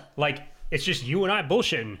like it's just you and I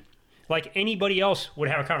bullshitting. Like anybody else would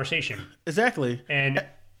have a conversation. Exactly. And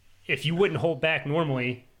if you wouldn't hold back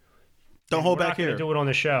normally, don't hold back here. We're not going to do it on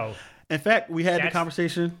the show. In fact, we had the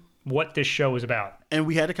conversation. What this show is about. And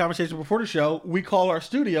we had the conversation before the show. We call our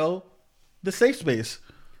studio the safe space.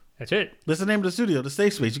 That's it. That's the name of the studio, the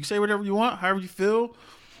safe space. You can say whatever you want, however you feel,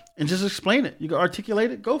 and just explain it. You can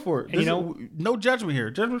articulate it, go for it. And no judgment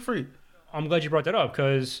here, judgment free. I'm glad you brought that up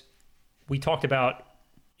because we talked about,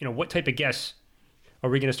 what type of guests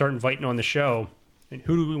are we going to start inviting on the show, and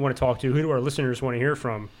who do we want to talk to? Who do our listeners want to hear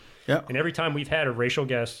from? Yeah. And every time we've had a racial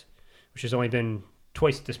guest, which has only been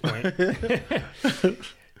twice at this point,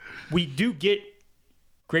 we do get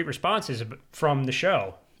great responses from the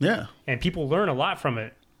show. Yeah. And people learn a lot from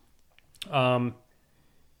it. I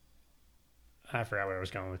forgot where I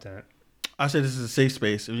was going with that. I said this is a safe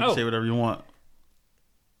space, and you can say whatever you want.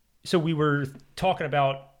 So we were talking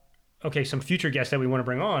about, some future guests that we want to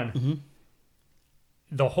bring on. Mm-hmm.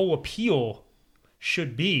 The whole appeal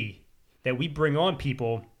should be that we bring on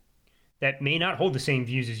people that may not hold the same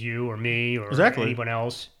views as you or me or anyone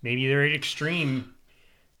else. Maybe they're at extreme.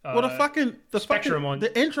 Well, the spectrum on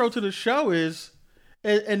the intro to the show is,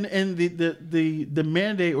 and the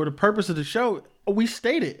mandate or the purpose of the show, we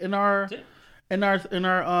state it in our trying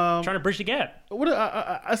to bridge the gap.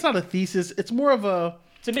 It's not a thesis. It's more of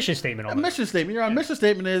it's a mission statement. A mission statement. Our mission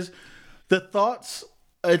statement is the thoughts.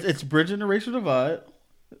 It's bridging the racial divide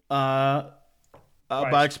by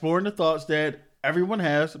exploring the thoughts that everyone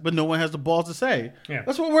has, but no one has the balls to say. Yeah.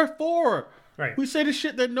 That's what we're for. Right. We say the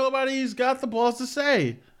shit that nobody's got the balls to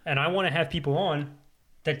say. And I want to have people on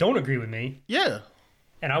that don't agree with me. Yeah.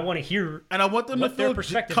 And I want to hear. And I want them to feel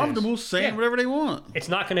comfortable saying whatever they want. It's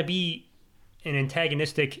not going to be an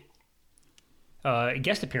antagonistic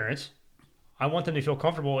guest appearance. I want them to feel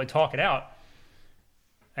comfortable and talk it out.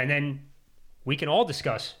 And then we can all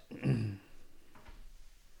discuss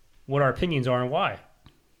what our opinions are and why.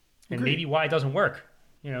 And maybe why it doesn't work.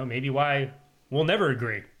 Maybe why we'll never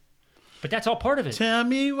agree. But that's all part of it. Tell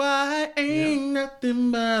me why ain't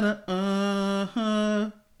nothing but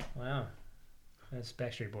a Wow. That's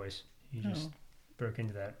Backstreet Boys. You just broke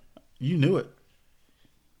into that. You knew it.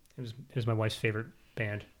 It was my wife's favorite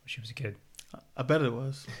band when she was a kid. I bet it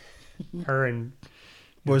was. Her and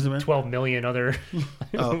Boys and Men? 12 million other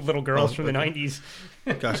little girls from the 90s.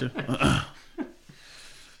 Gotcha.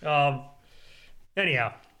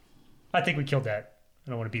 Anyhow, I think we killed that. I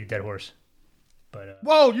don't want to beat a dead horse. But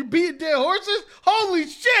whoa, you beat dead horses? Holy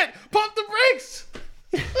shit! Pump the brakes!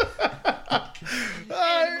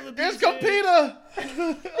 It's Campita!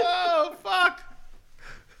 Oh, fuck!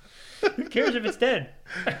 Who cares if it's dead?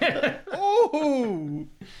 Ooh!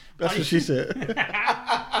 That's what she said.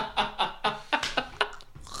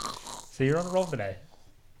 So you're on a roll today.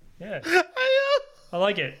 Yeah. I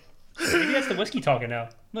like it. Maybe that's the whiskey talking now.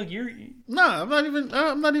 Look, No,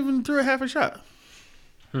 I'm not even through a half a shot.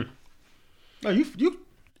 No, you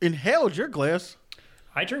inhaled your glass.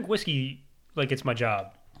 I drink whiskey like it's my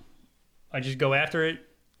job. I just go after it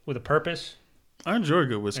with a purpose. I enjoy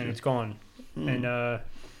good whiskey. And it's gone. And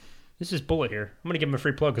this is Bullet here. I'm going to give him a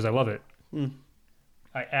free plug because I love it.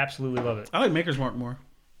 I absolutely love it. I like Maker's Mark more.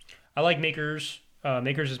 I like Maker's.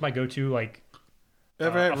 Maker's is my go-to, ever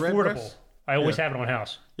had affordable. Redbreast? I always have it on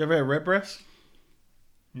house. You ever had Redbreast?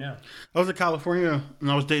 No. I was in California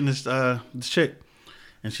and I was dating this chick,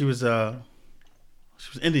 and she was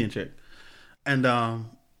Indian chick, and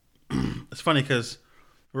it's funny because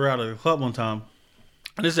we were out at a club one time,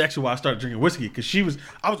 And this is actually why I started drinking whiskey, because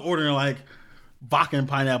I was ordering like vodka and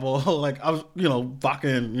pineapple, like I was, vodka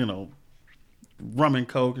and, rum and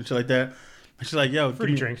Coke and shit like that. And she's like, yo,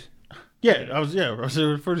 fruity drinks. Yeah, I was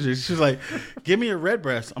fruity drinks. She's like, give me a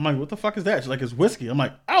Redbreast. I'm like, what the fuck is that? She's like, it's whiskey. I'm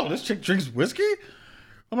like, oh, this chick drinks whiskey?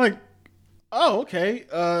 I'm like, oh, okay.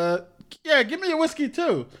 Yeah, give me a whiskey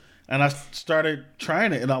too. And I started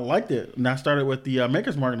trying it, and I liked it. And I started with the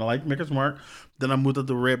Maker's Mark, and I liked Maker's Mark. Then I moved up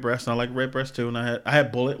to Redbreast, and I like Redbreast too. And I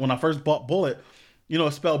had Bullet. When I first bought Bullet,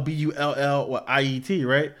 it's spelled Bull-IET,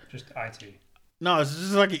 right? Just IT. No, it's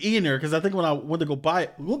just like an E in there, because I think when I went to go buy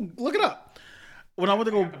it, look it up. When I went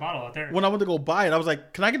to go buy it, I was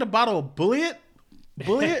like, can I get a bottle of Bullet?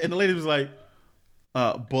 And the lady was like,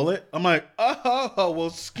 Bullet? I'm like, oh, well,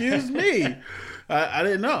 excuse me. I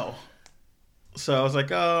didn't know. So I was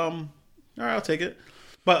like, all right, I'll take it.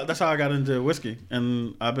 But that's how I got into whiskey.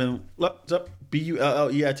 And I've been, what's up?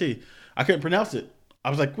 Bulleit. I couldn't pronounce it. I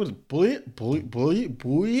was like, what is it? Bullet?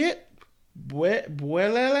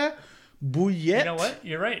 You know what?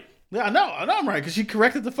 You're right. Yeah, I know I'm right, because she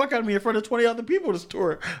corrected the fuck out of me in front of 20 other people at the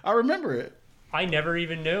store. I remember it. I never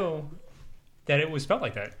even knew that it was spelled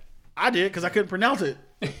like that. I did, because I couldn't pronounce it.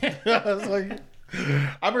 I was like,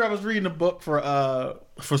 I remember I was reading a book for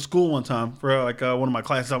school one time for one of my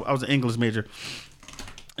classes. I was an English major,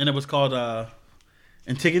 and it was called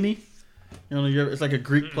Antigone. It's like a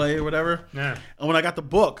Greek play or whatever. Yeah. And when I got the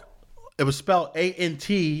book, it was spelled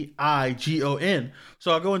Antigon.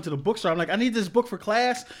 So I go into the bookstore. I'm like, I need this book for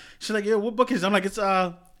class. She's like, yeah, what book is it? I'm like, it's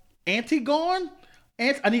Antigone.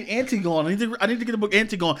 I need Antigone. I need to get the book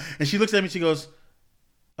Antigone. And she looks at me. She goes,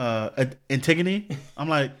 Antigone. I'm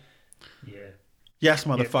like, yeah. Yes,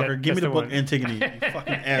 motherfucker. Give me the book Antigone. You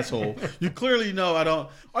fucking asshole. You clearly know I don't.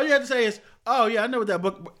 All you have to say is, oh yeah, I know what that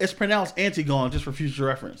book. It's pronounced Antigone, just for future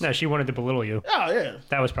reference. No, she wanted to belittle you. Oh yeah.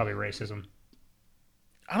 That was probably racism.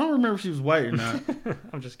 I don't remember if she was white or not.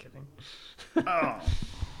 I'm just kidding. Oh,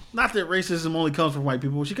 not that racism only comes from white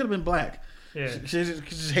people. She could have been black. Yeah. She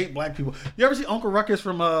just hate black people. You ever see Uncle Ruckus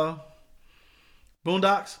from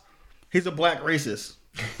Boondocks? He's a black racist.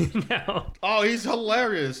 No. Oh, he's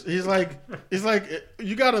hilarious. He's like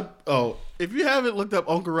you gotta. Oh, if you haven't looked up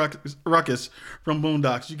Uncle Ruckus from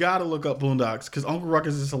Boondocks, you gotta look up Boondocks, because Uncle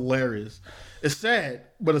Ruckus is hilarious. It's sad,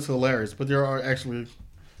 but it's hilarious. But there are actually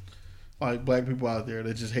like black people out there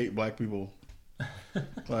that just hate black people.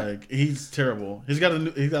 Like, he's terrible. He's got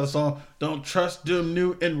a song, "Don't Trust Them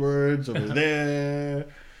New N-Words Over There."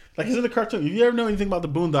 Like, he's in the cartoon. If you ever know anything about the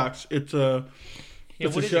Boondocks, it's a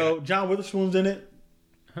show. John Witherspoon's in it.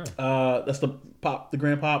 Huh. That's the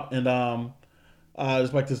grandpop, and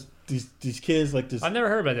it's like these kids like this. I've never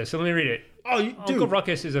heard about this, so let me read it. Oh, Uncle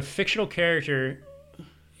Ruckus is a fictional character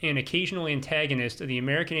and occasional antagonist of the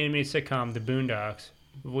American animated sitcom The Boondocks,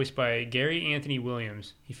 voiced by Gary Anthony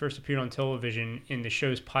Williams. He first appeared on television in the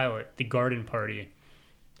show's pilot, The Garden Party.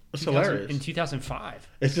 It's hilarious. In 2005.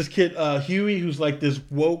 It's this kid, Huey, who's like this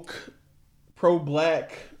woke,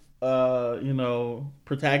 pro-black,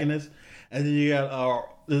 protagonist. And then you got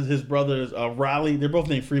his brothers, Riley. They're both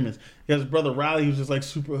named Freemans. He has his brother Riley, who's just like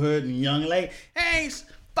super hood and young, like, hey,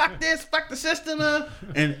 fuck this, fuck the system.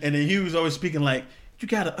 And then Huey was always speaking like, you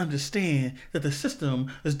got to understand that the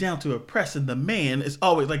system is down to oppress, and the man is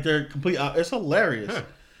always like, they're complete. It's hilarious. Huh.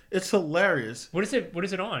 It's hilarious. What is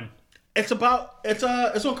it on? It's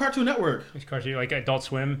on Cartoon Network. It's cartoon, like Adult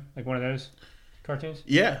Swim, like one of those cartoons?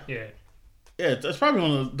 Yeah. Yeah. Yeah, it's probably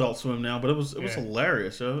on Adult Swim now, but it was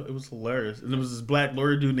hilarious, yo. It was hilarious. And there was this black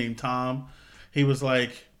lawyer dude named Tom. He was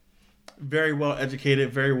like very well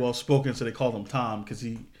educated, very well spoken, so they called him Tom, because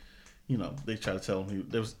he, they try to tell him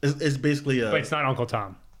it's basically But it's not Uncle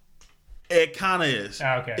Tom. It kind of is.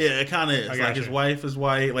 Oh, okay. Yeah, it kind of is. Like, his wife is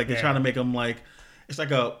white. Like, they're trying to make him like, it's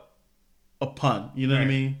like a pun. You know what I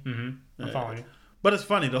mean? Mm-hmm. I'm following you. But it's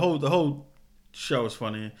funny. The whole show is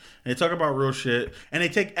funny, and they talk about real shit, and they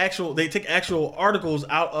take actual articles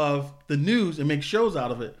out of the news and make shows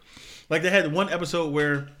out of it. Like, they had one episode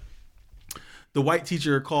where the white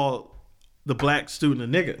teacher called the black student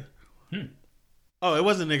a nigga. Oh, it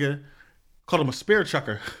wasn't a nigga. Called him a spear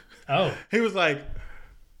chucker. Oh. He was like,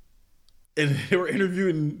 and they were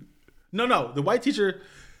interviewing. No, the white teacher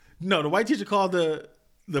called the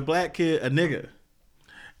black kid a nigga,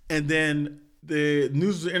 and then the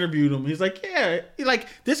news interviewed him. He's like, yeah,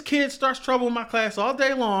 this kid starts trouble in my class all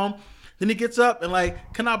day long. Then he gets up and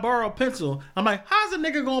like, can I borrow a pencil? I'm like, how's a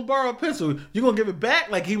nigga gonna borrow a pencil? You gonna give it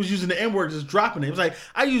back? Like, he was using the N-word, just dropping it. He was like,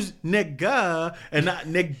 I use nigga and not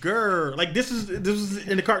nigger. Like, this was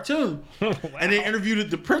in the cartoon. Wow. And they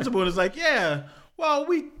interviewed the principal, and it's like, yeah, well,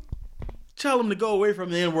 we tell him to go away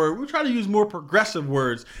from the N-word. We try to use more progressive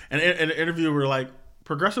words. And the interviewer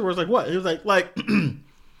progressive was like what? It was like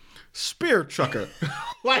spear chucker.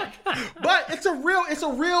 Like, but it's a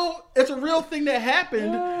real thing that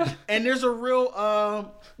happened, and there's a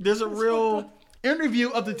real interview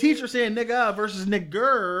of the teacher saying nigga versus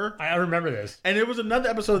nigger. I remember this. And there was another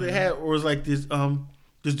episode that had where it was like this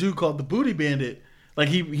dude called the Booty Bandit. Like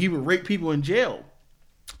he would rape people in jail,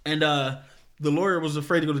 and the lawyer was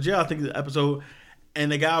afraid to go to jail. I think the episode,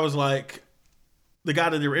 and the guy was like, the guy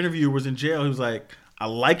that they were interviewing was in jail. He was like, I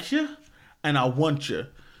like you and I want you,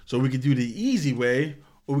 so we could do the easy way,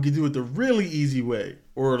 or we could do it the really easy way,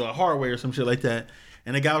 or the hard way, or some shit like that.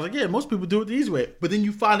 And the guy was like, yeah, most people do it the easy way. But then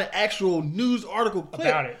you find an actual news article clip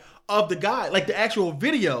about it of the guy, like the actual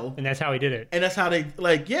video. And that's how he did it. And that's how they,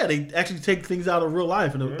 they actually take things out of real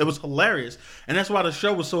life. And it was hilarious. And that's why the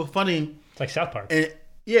show was so funny. It's like South Park. And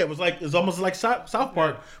it was almost like South Park,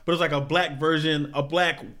 but it was like a black version,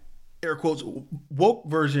 air quotes, woke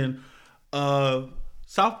version of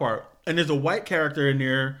South Park. And there's a white character in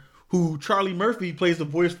there who Charlie Murphy plays the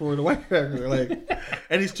voice for, the white character.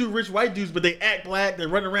 And these two rich white dudes, but they act black. They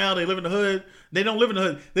run around. They live in the hood. They don't live in the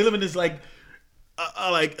hood. They live in this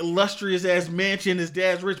illustrious ass mansion. His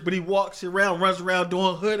dad's rich, but he walks around, runs around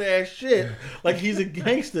doing hood ass shit like he's a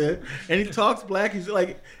gangster. And he talks black. He's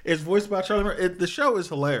like, it's voiced by Charlie Murphy. The show is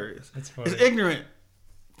hilarious. That's funny. It's ignorant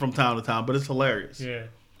from time to time, but it's hilarious. Yeah,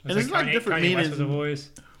 and it's like different meanings. With the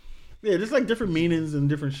voice. Yeah, there's like different meanings in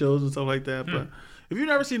different shows and stuff like that. But if you've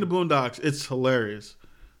never seen the Boondocks, it's hilarious.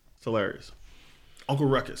 It's hilarious. Uncle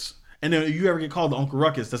Ruckus. And then if you ever get called the Uncle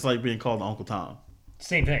Ruckus, that's like being called the Uncle Tom.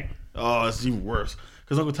 Same thing. Oh, it's even worse.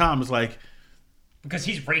 Because Uncle Tom is like... Because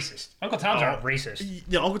he's racist. Uncle Tom's not racist.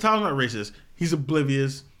 Yeah, Uncle Tom's not racist. He's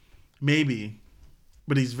oblivious. Maybe.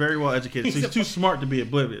 But he's very well educated. So he's too smart to be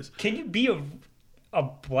oblivious. Can you be a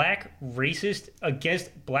black racist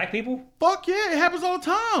against black people? Fuck yeah, it happens all the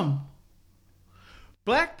time.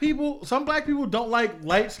 Some black people don't like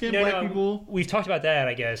light-skinned black people. We've talked about that,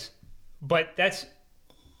 I guess. But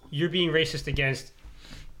you're being racist against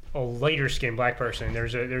a lighter-skinned black person.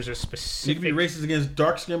 There's a specific... You can be racist against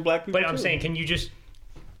dark-skinned black people, But I'm saying, can you just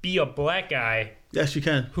be a black guy... Yes, you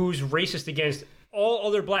can. ...who's racist against all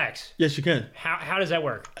other blacks? Yes, you can. How does that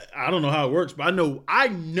work? I don't know how it works, but I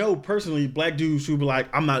know personally black dudes who be like,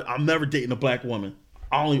 I'm never dating a black woman.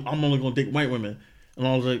 I'm only going to date white women. And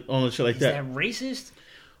all the shit like that. Is that racist?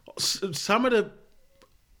 Some of the...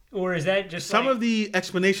 Or is that just some of the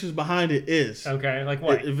explanations behind it is. Okay, like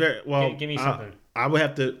what? Give me something. I would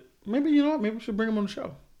have to... Maybe, you know what? Maybe we should bring him on the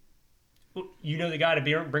show. Well, you know the guy to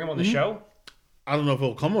bring him on the show? I don't know if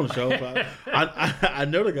he'll come on the show, but I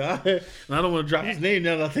know the guy. And I don't want to drop his name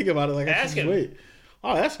now that I think about it. Like, ask him. Wait.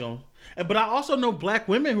 I'll ask him. But I also know black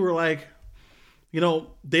women who are like, they don't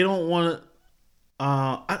want to...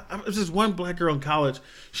 There's this one black girl in college.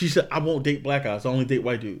 She said, I won't date black guys. I only date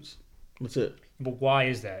white dudes. That's it. But why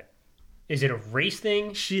is that? Is it a race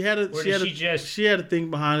thing? She had a thing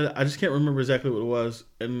behind it. I just can't remember exactly what it was.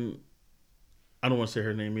 And I don't want to say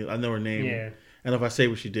her name either. I know her name. Yeah. And if I say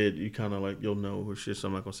what she did, you kind of you'll know who she is, so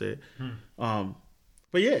I'm not going to say it.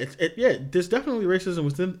 But yeah, there's definitely racism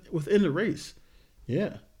within the race.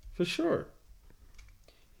 Yeah, for sure.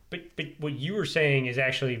 But what you were saying is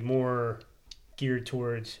actually more geared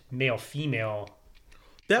towards male-female.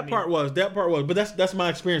 That part was, but that's my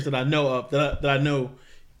experience that I know of, that I know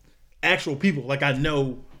actual people. Like, I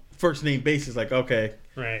know first name basis. Like, okay,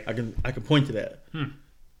 right. I can point to that.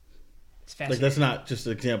 It's fascinating. Like, that's not just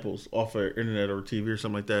examples off of internet or TV or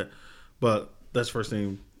something like that. But that's first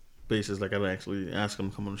name basis. Like, I would actually ask them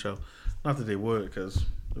to come on the show. Not that they would, because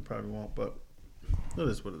they probably won't. But it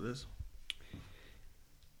is what it is.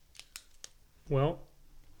 Well,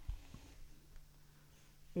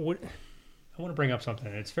 I want to bring up something.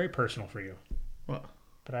 It's very personal for you. What?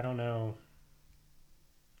 But I don't know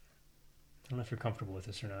if you're comfortable with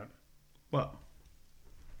this or not. What?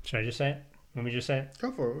 Should I just say it? Let me just say it?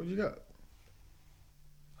 Go for it. What you got?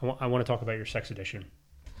 I want to talk about your sex addiction.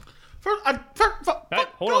 Fuck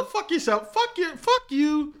yourself. Fuck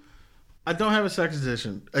you. I don't have a sex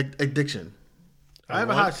addiction. I have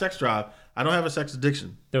a high sex drive. I don't have a sex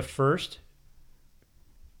addiction. The first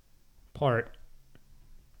part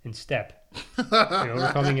and step in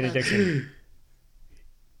overcoming an addiction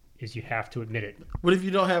is you have to admit it. What if you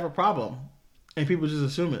don't have a problem and people just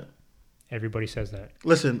assume it? Everybody says that.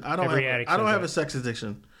 Listen, I don't have a sex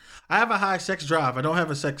addiction. I have a high sex drive. I don't have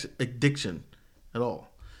a sex addiction at all.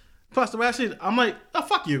 Plus, the way I see it, I'm like, oh,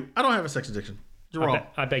 fuck you. I don't have a sex addiction. You're wrong.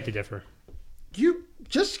 I beg to differ.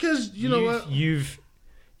 Just because, you know what? You've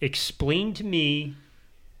explained to me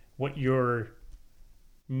what your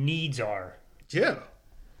needs are. Yeah.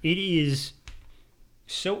 It is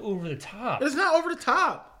So over the top. It's not over the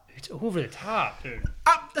top. It's over the top, dude.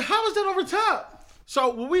 How is that over the top? So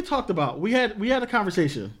what we talked about, we had a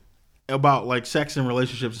conversation about like sex and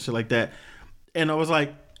relationships and shit like that. And I was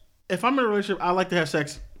like, if I'm in a relationship, I like to have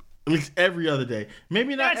sex at least every other day.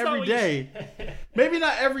 Maybe not every day. Maybe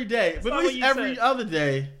not every day, but at least every other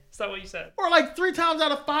day. That's not what you said. Or like 3 times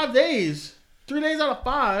out of 5 days. 3 days out of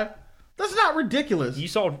 5. That's not ridiculous.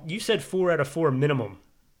 You said 4 out of 4 minimum.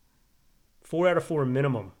 4 out of 4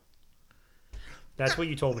 minimum. That's what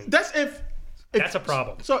you told me. That's if that's a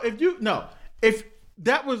problem. So if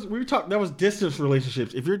that was that was distance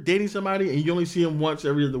relationships. If you're dating somebody and you only see them once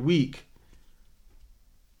every other week,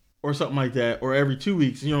 or something like that, or every 2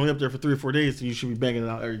 weeks, and you're only up there for 3 or 4 days, then you should be banging it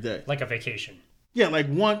out every day. Like a vacation. Yeah, like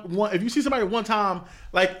one. If you see somebody one time,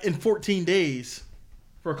 like in 14 days,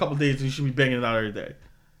 for a couple of days, then you should be banging it out every day.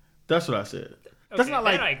 That's what I said. That's not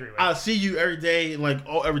like I agree with. I'll see you every day and like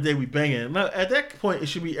every day we banging. At that point, it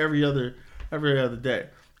should be every other day.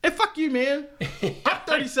 Hey, fuck you, man. I'm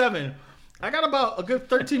 37. I got about a good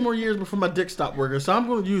 13 more years before my dick stopped working, so I'm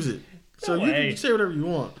going to use it. So you can say whatever you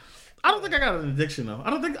want. I don't think I got an addiction though. I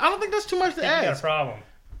don't think that's too much to ask. You got a problem.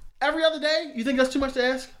 Every other day? You think that's too much to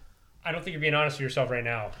ask? I don't think you're being honest with yourself right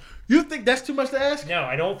now. You think that's too much to ask? No,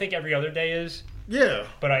 I don't think every other day is. Yeah.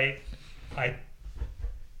 But I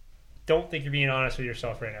don't think you're being honest with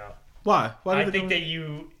yourself right now. Why? I think that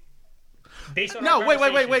you. Based on no,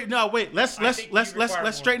 wait. No, wait. Let's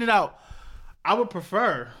straighten it out. I would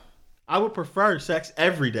prefer sex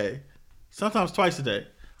every day, sometimes twice a day.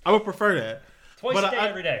 I would prefer that. Twice a day,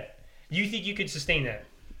 every day. You think you could sustain that?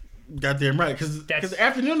 Goddamn right, because the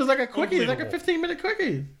afternoon is like a quickie. It's like a 15-minute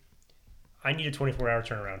quickie. I need a 24-hour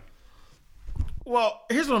turnaround. Well,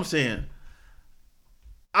 here's what I'm saying.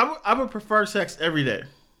 I would prefer sex every day.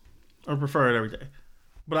 I would prefer it every day.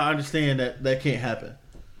 But I understand that can't happen.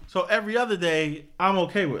 So every other day, I'm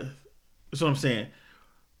okay with. That's what I'm saying.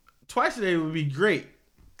 Twice a day would be great.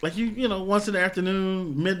 Like, you know, once in the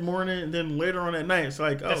afternoon, mid-morning, and then later on at night. It's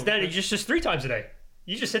like, that's just 3 times a day.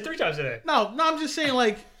 You just said 3 times a day. No, I'm just saying,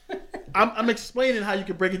 like, I'm explaining how you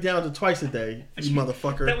can break it down to twice a day, you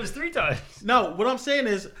motherfucker. That was 3 times. No, what I'm saying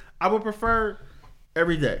is I would prefer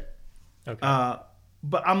every day. Okay.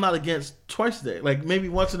 But I'm not against twice a day. Like, maybe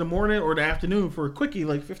once in the morning or the afternoon for a quickie,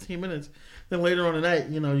 like 15 minutes. Then later on the night,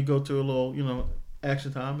 you know, you go to a little, you know,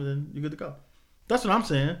 action time, and then you're good to go. That's what I'm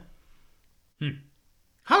saying.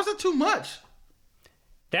 How's that too much?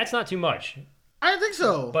 That's not too much. I don't think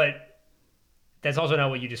so. But that's also not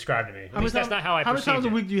what you described to me. At least that's not how I perceived it. How many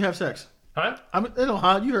times a week do you have sex? Huh?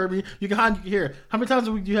 You heard me. You can hear. How many times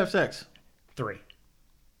a week do you have sex? 3.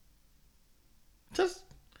 It's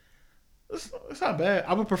not bad.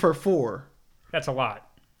 I would prefer 4. That's a lot.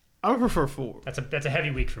 I would prefer 4. That's a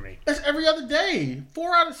heavy week for me. That's every other day.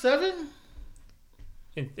 4 out of 7.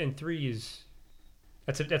 And 3 is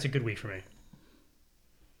that's a good week for me.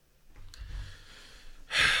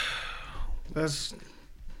 That's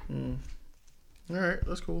all right.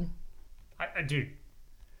 That's cool. Dude,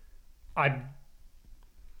 I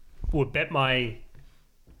would bet my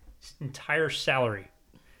entire salary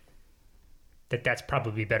that's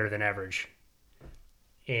probably better than average.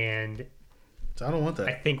 And so I don't want that.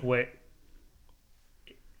 I think what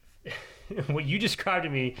you described to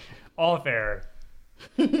me off air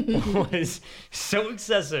was so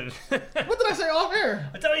excessive. What did I say off air?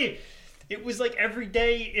 I tell you, it was like every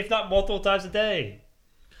day, if not multiple times a day.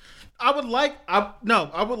 I would like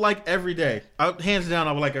every day. Hands down,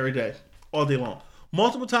 I would like every day, all day long.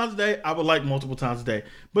 Multiple times a day, I would like multiple times a day.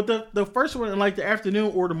 But the first one in like the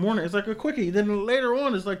afternoon or the morning is like a quickie. Then later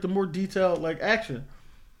on is like the more detailed like action.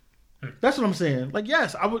 That's what I'm saying. Like,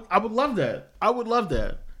 yes, I would love that. I would love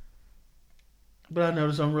that. But I know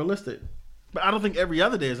it's unrealistic. But I don't think every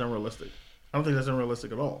other day is unrealistic. I don't think that's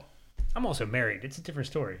unrealistic at all. I'm also married. It's a different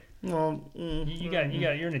story. Well, you're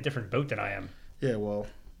in a different boat than I am. Yeah, well,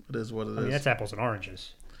 it is what it is. I mean, that's apples and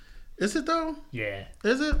oranges. Is it though? Yeah.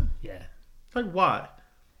 Is it? Yeah. Like, why?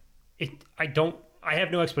 I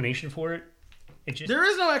have no explanation for it. There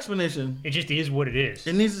is no explanation. It just is what it is.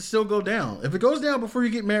 It needs to still go down. If it goes down before you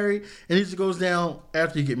get married, it needs to go down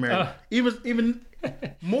after you get married. Even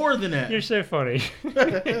more than that. You're so funny.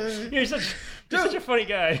 You're such a funny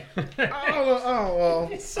guy. I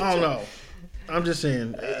don't know. I'm just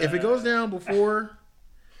saying, if it goes down before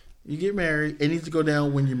you get married, it needs to go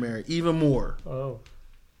down when you're married. Even more. Oh.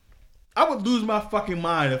 I would lose my fucking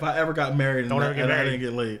mind if I ever got married and I didn't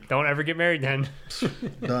get laid. Don't ever get married then.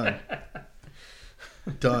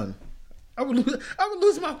 Done. I would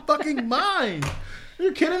lose my fucking mind. Are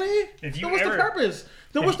you kidding me? What's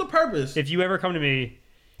the purpose? If you ever come to me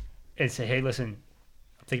and say, "Hey, listen,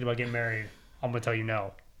 I'm thinking about getting married," I'm gonna tell you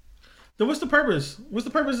no. Then what's the purpose? What's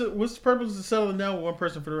the purpose of settling down with one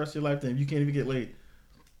person for the rest of your life? Then you can't even get laid.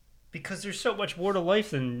 Because there's so much more to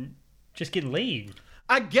life than just getting laid.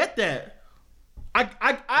 I get that.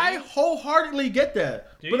 I wholeheartedly get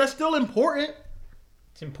that. But that's still important.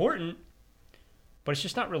 It's important, but it's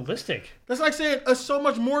just not realistic. That's like saying there's so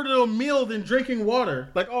much more to a meal than drinking water.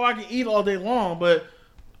 Like, oh, I can eat all day long, but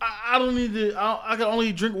I don't need to. I can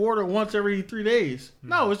only drink water once every 3 days.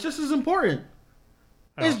 No, it's just as important.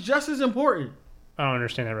 It's just as important. I don't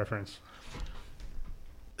understand that reference.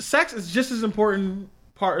 Sex is just as important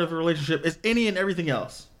part of the relationship as any and everything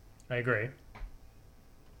else. I agree.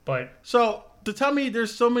 But so to tell me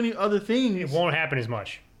there's so many other things, it won't happen as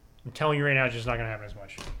much. I'm telling you right now, it's just not going to happen as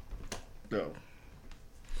much. No.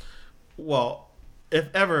 Well,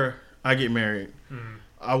 if ever I get married,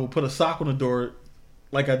 I will put a sock on the door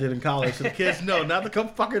like I did in college so the kids know not to come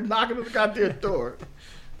fucking knocking on the goddamn door.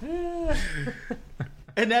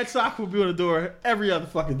 And that sock will be on the door every other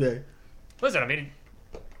fucking day. Listen, I mean,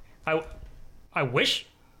 I wish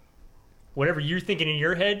whatever you're thinking in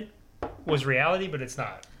your head was reality, but it's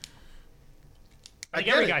not. I think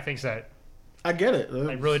every guy thinks that. I get it.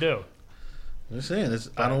 I really do. I'm just saying,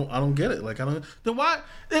 I don't get it. Like, I don't. Then why?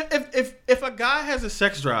 If a guy has a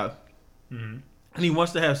sex drive and he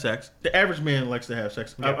wants to have sex, the average man likes to have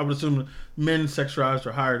sex. Yeah. I would assume men's sex drives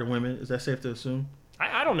are higher than women. Is that safe to assume?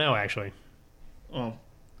 I don't know, actually.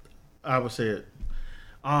 I would say it.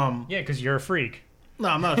 Yeah, because you're a freak. No,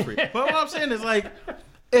 I'm not a freak. But what I'm saying is, like,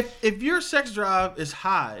 if your sex drive is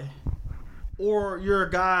high, or you're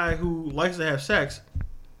a guy who likes to have sex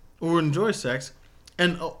or enjoys sex,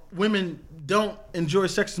 and women don't enjoy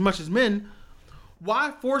sex as much as men,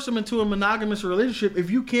 why force them into a monogamous relationship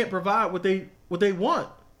if you can't provide what they want?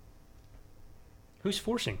 Who's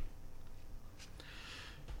forcing?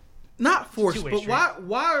 Not forced, but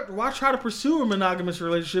why try to pursue a monogamous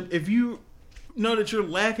relationship if you know that you're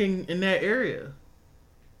lacking in that area?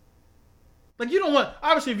 Like, you don't want,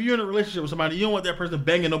 obviously, if you're in a relationship with somebody, you don't want that person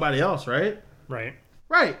banging nobody else, right?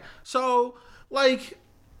 Right. So, like,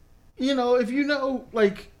 you know, if you know,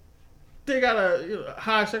 like, they got a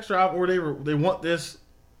high sex drive, or they want this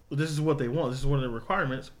is what they want, this is one of the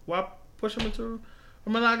requirements, why push them into a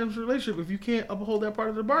monogamous relationship if you can't uphold that part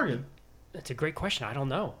of the bargain? That's a great question. I don't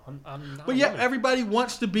know. I'm not. But yeah, everybody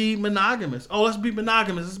wants to be monogamous. Oh, let's be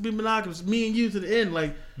monogamous. Let's be monogamous. Me and you to the end.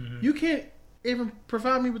 Like, you can't even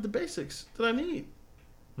provide me with the basics that I need.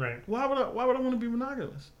 Right. Why would I want to be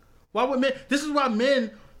monogamous? Why would men? This is why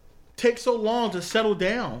men take so long to settle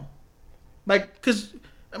down. Like, because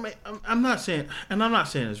I mean, I'm not saying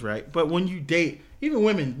it's right, but when you date, even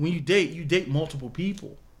women, when you date multiple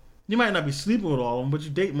people. You might not be sleeping with all of them, but you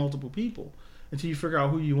date multiple people until you figure out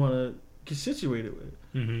who you want to get situated with.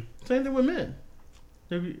 Same thing with men.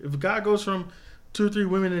 If a guy goes from 2 or 3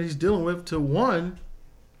 women that he's dealing with to 1,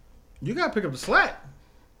 you gotta pick up the slack.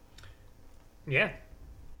 Yeah,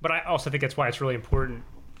 but I also think that's why it's really important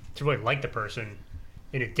to really like the person,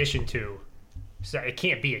 in addition to, so it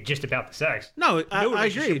can't be just about the sex. No, I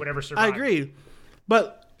agree. I agree,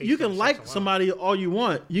 but you can like somebody all you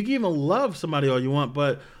want. You can even love somebody all you want,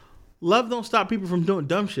 but love don't stop people from doing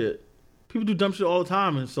dumb shit. People do dumb shit all the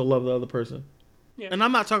time and still love the other person. Yeah. And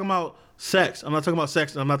I'm not talking about sex. I'm not talking about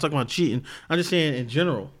sex. I'm not talking about cheating. I'm just saying in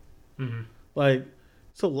general. Like,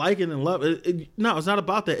 so liking and love. No, it's not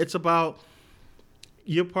about that. It's about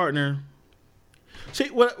your partner. See,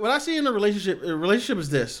 what I see in a relationship is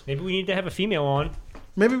this. Maybe we need to have a female on.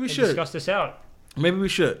 Maybe we should discuss this out. Maybe we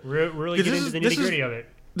should. Really get into the nitty gritty of it.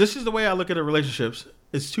 This is the way I look at the relationships.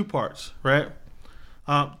 It's 2 parts, right?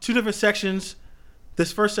 2 different sections.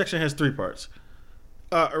 This first section has 3 parts.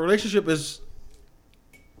 A relationship is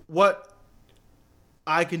what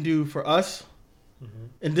I can do for us,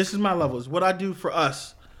 and this is my level. Is what I do for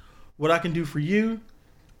us, what I can do for you,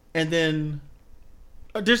 and then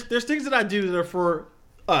there's things that I do that are for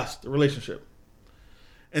us, the relationship,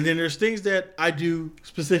 and then there's things that I do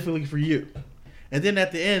specifically for you, and then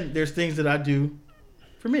at the end there's things that I do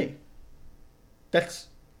for me. That's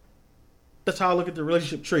how I look at the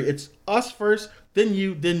relationship tree. It's us first, then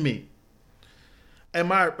you, then me. And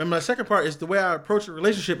my second part is the way I approach a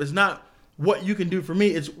relationship is not what you can do for me.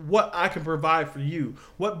 It's what I can provide for you.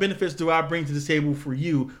 What benefits do I bring to the table for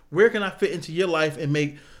you? Where can I fit into your life and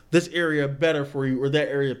make this area better for you or that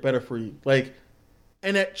area better for you? Like,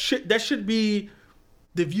 and that should be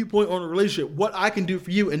the viewpoint on a relationship. What I can do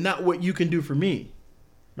for you and not what you can do for me.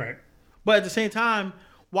 Right. But at the same time,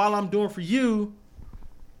 while I'm doing for you,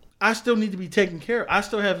 I still need to be taken care of. I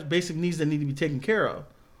still have basic needs that need to be taken care of.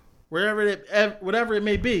 Whatever it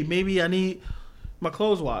may be. Maybe I need my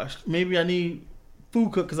clothes washed. Maybe I need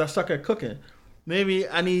food cook because I suck at cooking. Maybe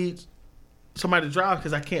I need somebody to drive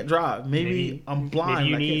because I can't drive. Maybe I'm blind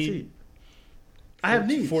and I can't see. I have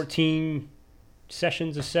needs. 14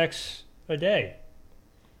 sessions of sex a day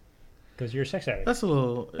because you're a sex addict. That's a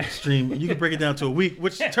little extreme. You can break it down to a week,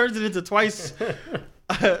 which turns it into twice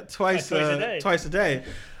a day.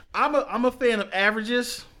 I'm a fan of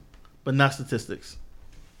averages, but not statistics.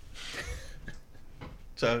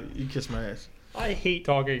 So you kiss my ass. I hate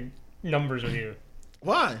talking numbers with you.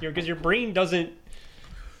 Why? Because your brain doesn't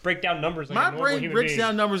break down numbers like a normal brain human breaks being.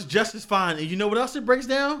 down numbers just as fine. And you know what else it breaks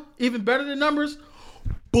down? Even better than numbers?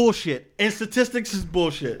 Bullshit. And statistics is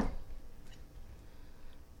bullshit.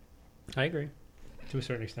 I agree. To a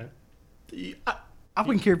certain extent. I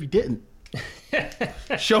wouldn't care if you didn't.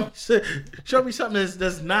 show me something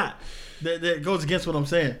that's not. That goes against what I'm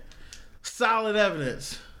saying. Solid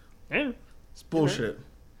evidence. Yeah. It's bullshit.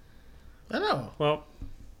 I know. Well,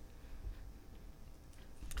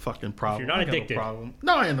 fucking problem. If you're not addicted. No problem.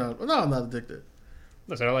 No, I'm not addicted.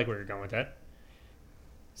 Listen, I like where you're going with that.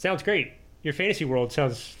 Sounds great. Your fantasy world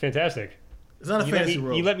sounds fantastic. It's not a fantasy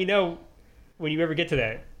world. You let me know when you ever get to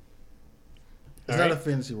that. It's not a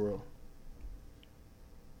fantasy world.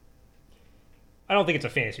 I don't think it's a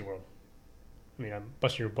fantasy world. I mean, I'm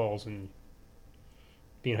busting your balls and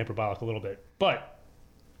being hyperbolic a little bit. But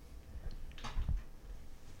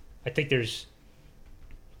I think there's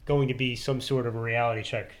going to be some sort of a reality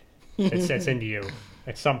check that sets into you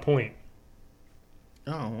at some point.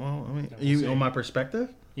 Oh, well, I mean, you on my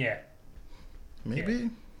perspective? Yeah. Maybe. Yeah.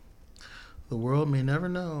 The world may never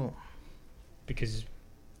know. Because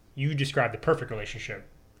you described the perfect relationship.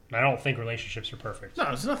 And I don't think relationships are perfect. No,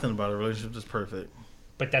 there's nothing about a relationship that's perfect.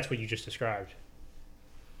 But that's what you just described.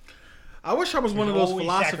 I wish I was one of those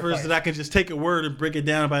philosophers that I could just take a word and break it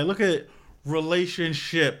down by look at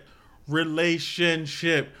relationship, relay,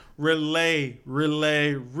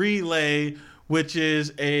 which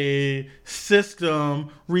is a system,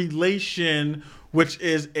 relation, which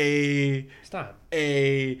is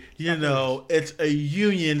it's a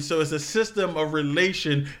union, so it's a system of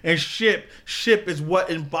relation, and ship is what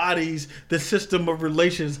embodies the system of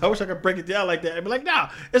relations. I wish I could break it down like that and be like, nah,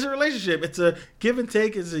 it's a relationship. It's a give and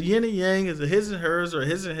take. It's a yin and yang. It's a his and hers, or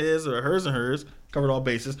his and his, or hers and hers. Covered all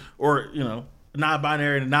bases. Or,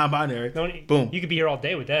 non-binary and non-binary. Boom. You could be here all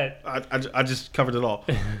day with that. I just covered it all.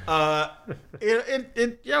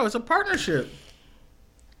 It's a partnership.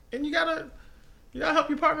 And you gotta help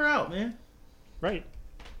your partner out, man. Right.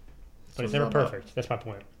 But it's never perfect. That's my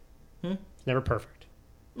point. It's never perfect.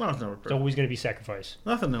 No, it's never perfect. It's always going to be sacrifice.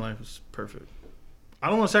 Nothing in life is perfect. I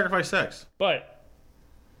don't want to sacrifice sex. But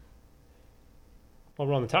while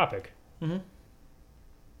we're on the topic,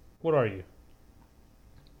 what are you?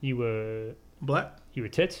 You black? You a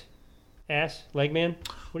tits, ass, leg man?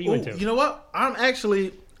 What are you into? You know what? I'm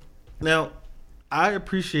actually now. I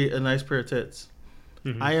appreciate a nice pair of tits.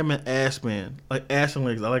 Mm-hmm. I am an ass man, like ass and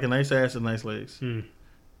legs. I like a nice ass and nice legs. I'm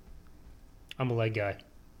a leg guy.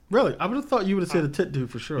 Really? I would have thought you would have said a tit dude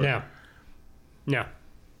for sure. No.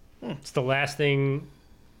 It's the last thing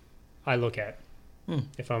I look at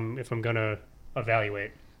if I'm gonna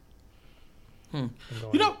evaluate.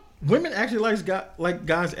 Women actually like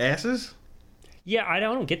guys' asses. Yeah, I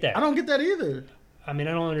don't get that. I don't get that either. I mean,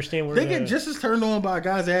 I don't understand where they get just as turned on by a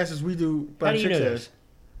guy's ass as we do by chicks' ass.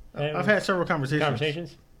 I've had several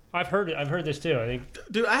conversations. I've heard this too. I think,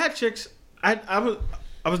 dude, I had chicks. I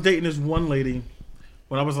was dating this one lady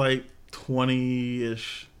when I was like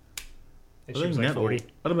 20-ish. And she was like 40.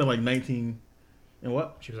 I'd have been like 19. And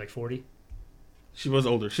what? She was like 40. She was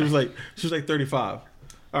older. She was like 35.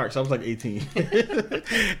 All right, so I was like 18.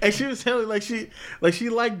 And she was telling me she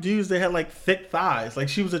liked dudes that had like thick thighs. Like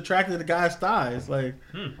she was attracted to guys' thighs. Like,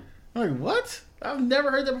 I'm like, what? I've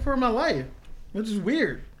never heard that before in my life, which is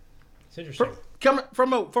weird. It's interesting. Coming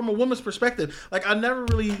from a woman's perspective, like I never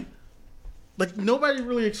really, like nobody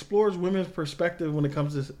really explores women's perspective when it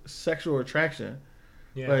comes to sexual attraction.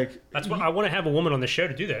 Yeah, like that's what I want to have a woman on the show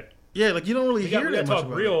to do that. Yeah, like you don't really hear that much talk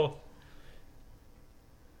about real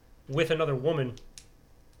with another woman.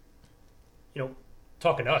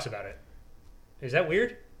 Talking to us about it. Is that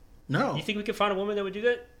weird? No. You think we could find a woman that would do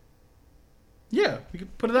that? Yeah, we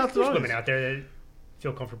could put it out there. There's women out there that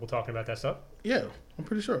feel comfortable talking about that stuff. Yeah, I'm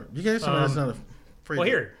pretty sure. You guys somebody that's not afraid. Well,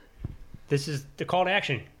 here, this is the call to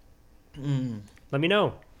action. Let me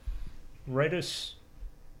know. Write us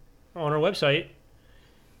on our website.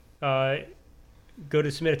 Go to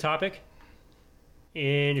submit a topic,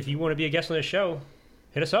 and if you want to be a guest on this show,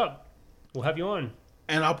 hit us up. We'll have you on.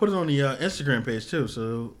 And I'll put it on the Instagram page too,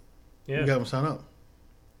 so you got them sign up.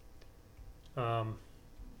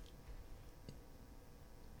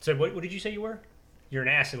 So what did you say you were? You're an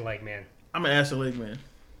ass and leg man. I'm an ass and leg man.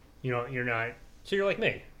 You know, you're not. So you're like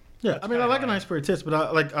me. Yeah, I mean, I like a nice pair of tits, but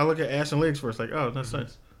I look at ass and legs first. Like, oh, that's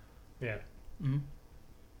nice. Yeah. Mm-hmm.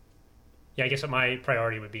 Yeah, I guess my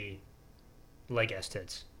priority would be leg ass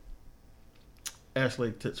tits. Ass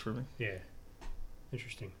leg tits for me. Yeah.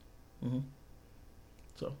 Interesting. Mm-hmm.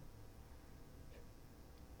 So.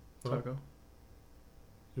 Well, Taco.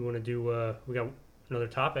 You want to do? We got another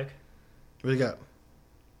topic. What do you got?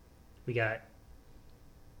 We got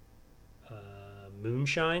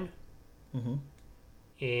moonshine. Mm-hmm.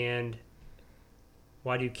 And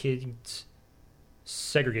why do kids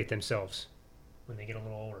segregate themselves when they get a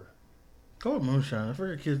little older? Go with moonshine. I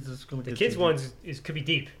figure kids is going to The get kids deep. ones could be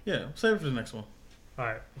deep. Yeah, save it for the next one. All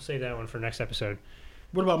right, we'll save that one for next episode.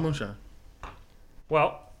 What about moonshine?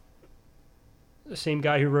 Well, the same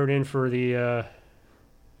guy who wrote in for the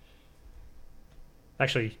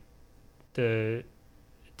actually the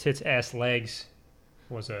tits ass legs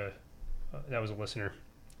was a listener.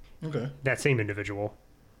 Okay. That same individual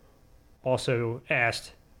also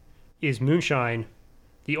asked, "Is moonshine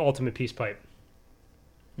the ultimate peace pipe?"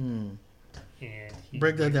 Hmm. And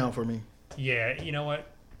Break that down for me. Yeah, you know what?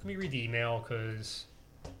 Let me read the email because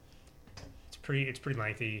it's pretty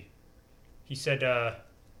lengthy. He said,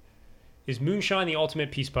 "Is moonshine the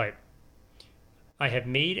ultimate peace pipe? I have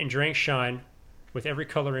made and drank shine with every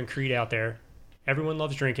color and creed out there. Everyone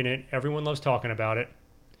loves drinking it. Everyone loves talking about it.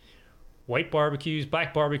 White barbecues,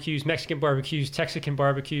 black barbecues, Mexican barbecues, Texican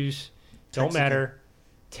barbecues, don't matter.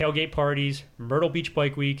 Tailgate parties, Myrtle Beach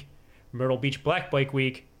Bike Week, Myrtle Beach Black Bike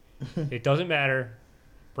Week. It doesn't matter.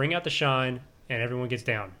 Bring out the shine, and everyone gets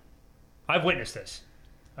down. I've witnessed this.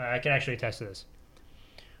 I can actually attest to this.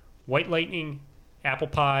 White lightning, apple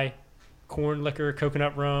pie, corn liquor,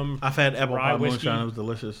 coconut rum. I've had apple rye pie whiskey, moonshine. It was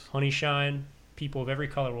delicious. Honey shine. People of every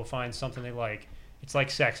color will find something they like. It's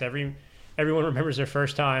like sex. Everyone remembers their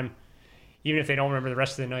first time, even if they don't remember the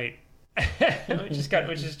rest of the night, which is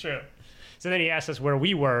true. So then he asked us where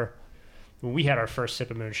we were when we had our first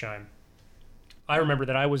sip of moonshine. I remember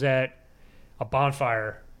that I was at a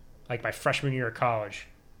bonfire like my freshman year of college,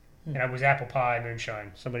 and I was apple pie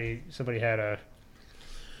moonshine. Somebody had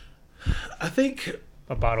I think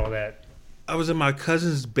a bottle of that. I was in my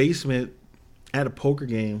cousin's basement at a poker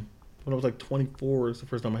game when I was like 24. It's the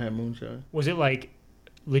first time I had moonshine. Was it like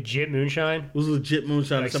legit moonshine? It was legit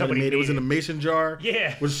moonshine. Like somebody made it. It was in a mason jar.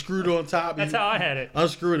 Yeah. Was screwed on top. That's how I had it.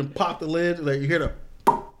 Unscrew it and pop the lid. Like you hear the.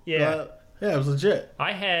 Yeah. Yeah, it was legit.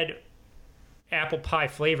 I had apple pie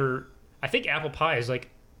flavor. I think apple pie is like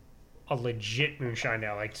a legit moonshine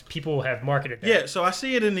now. Like people have marketed that. Yeah, so I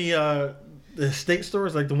see it in the estate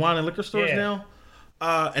stores, like the wine and liquor stores now,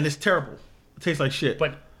 and it's terrible. It tastes like shit.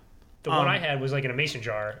 But the one I had was like in a mason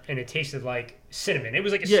jar, and it tasted like cinnamon. It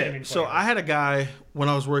was like a cinnamon flavor. So I had a guy when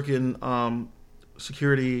I was working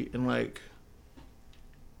security in like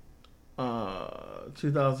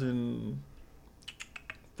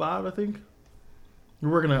 2005, I think. I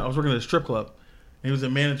was working at a strip club. And he was a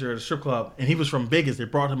manager at a strip club, and he was from Vegas. They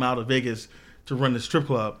brought him out of Vegas to run the strip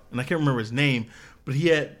club, and I can't remember his name, but he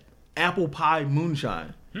had apple pie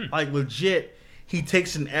moonshine. Like legit, he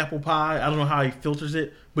takes an apple pie. I don't know how he filters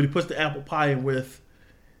it, but he puts the apple pie in with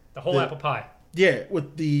the whole apple pie. Yeah,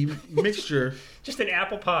 with the mixture. Just an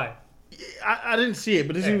apple pie. I didn't see it,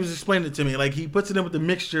 but he was explaining it to me. Like he puts it in with the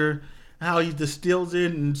mixture, how he distills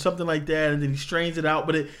it and something like that, and then he strains it out.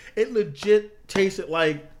 But it legit tasted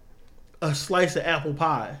like a slice of apple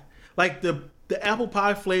pie. Like the apple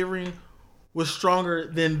pie flavoring was stronger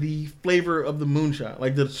than the flavor of the moonshine,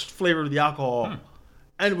 like the flavor of the alcohol.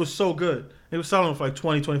 And it was so good. It was selling for like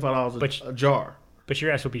 $20, $25 a jar. But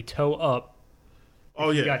your ass would be toe up.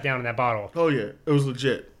 Oh yeah, you got down in that bottle. Oh yeah, it was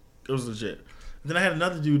legit. It was legit. And then I had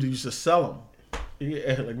another dude who used to sell them.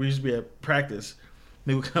 Yeah, like we used to be at practice.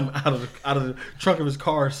 They would come out of the trunk of his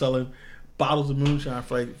car selling bottles of moonshine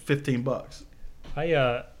for like $15.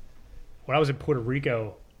 When I was in Puerto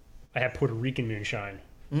Rico, I had Puerto Rican moonshine,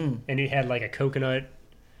 and it had like a coconut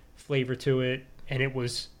flavor to it, and it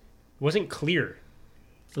wasn't clear.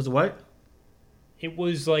 Was it white? It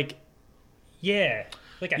was like, like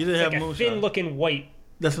you didn't have a thin-looking white.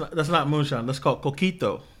 That's not moonshine. That's called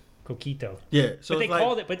coquito. Coquito. Yeah. So but they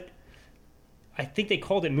called it, but I think they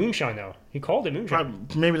called it moonshine though. He called it moonshine.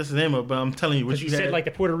 Probably, maybe that's the name of it, but I'm telling you what you said like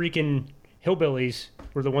the Puerto Rican hillbillies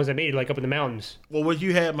were the ones that made it like up in the mountains. Well, what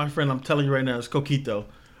you had, my friend, I'm telling you right now, is coquito.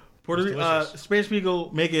 Spanish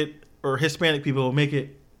people make it, or Hispanic people make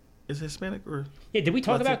it. Is it Hispanic or? Yeah, did we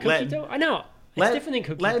talk about coquito? Latin. I know. It's different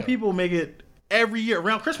than coquito. Latin people make it every year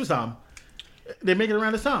around Christmas time. They make it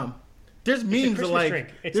around this time. There's memes Christmas of like drink.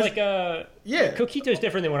 It's like yeah. Coquito's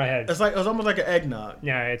different than what I had. It's almost like an eggnog.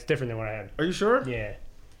 Nah, it's different than what I had. Are you sure? Yeah.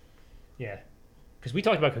 Because we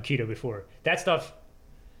talked about Coquito before. That stuff.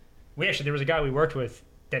 There was a guy we worked with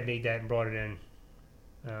that made that and brought it in.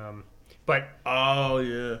 But oh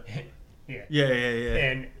yeah. Yeah.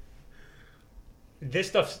 And this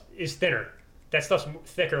stuff is thinner. That stuff's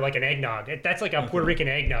thicker, like an eggnog. That's like a Puerto Rican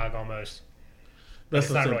eggnog almost. That's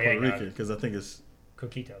not not really Puerto eggnog. Rican because I think it's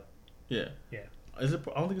Coquito. yeah. Yeah. Is it?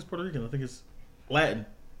 I don't think it's Puerto Rican. I think it's Latin.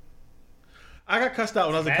 I got cussed out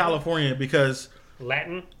when I was in Latin? California because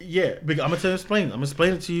Latin? yeah. Because I'm gonna explain. I'm gonna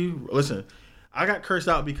explain it to you. Listen, I got cursed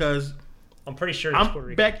out because I'm pretty sure it's Puerto I'm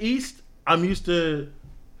Rican. back east. I'm used to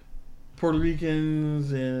Puerto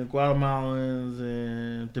Ricans and Guatemalans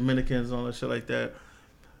and Dominicans and all that shit like that.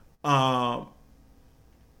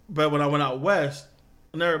 But when I went out west,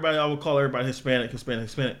 and I would call everybody Hispanic.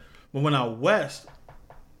 But when out west,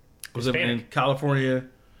 I was living in California,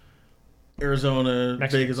 Arizona,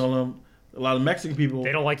 Mexican. Vegas, all them. A lot of Mexican people.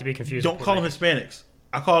 They don't like to be confused. Don't with call them Puerto Hispanics.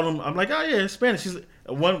 I called them. I'm like, oh yeah, Hispanic.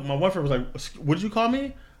 My one friend was like, what did you call me?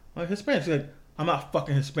 I'm like, Hispanic. She's like, I'm not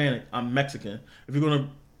fucking Hispanic. I'm Mexican. If you're gonna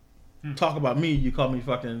talk about me, you call me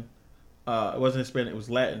fucking. It wasn't Hispanic. It was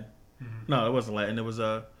Latin. Mm-hmm. No, it wasn't Latin. It was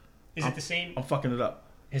Is it the same? I'm fucking it up.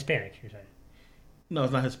 Hispanic, you're saying? No,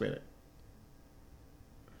 it's not Hispanic.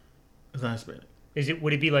 It's not Hispanic.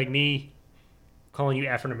 Would it be like me calling you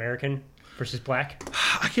African American versus black?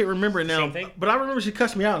 I can't remember it now. Same thing? But I remember she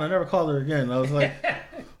cussed me out and I never called her again. I was like,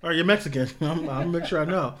 "Are you Mexican?" I'll make sure I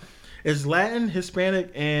know. It's Latin,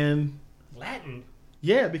 Hispanic, and Latin?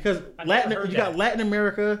 yeah, because I've Latin never heard you that. got Latin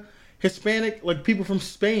America, Hispanic, like people from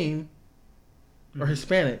Spain are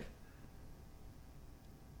Hispanic.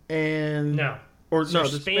 And No. or So no,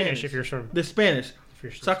 you're the Spanish if you're from. the Spanish. If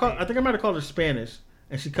you're So I think I might have called her Spanish,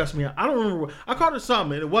 and she cussed me out. I don't remember. I called her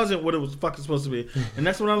something, and it wasn't what it was fucking supposed to be. And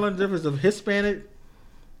that's when I learned the difference of Hispanic,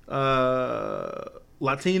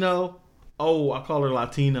 Latino. Oh, I called her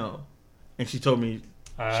Latino, and she told me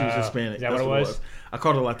she was Hispanic. Is that That's what it was? I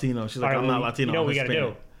called her Latino. She's like, All right, I'm well, not Latino. You know I'm what we got to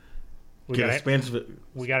Hispanic. do? We Get a got Spanish. to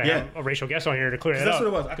Yeah. have a racial guest on here to clear that That's up. what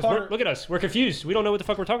it was. I 'Cause called her- look at us. We're confused. We don't know what the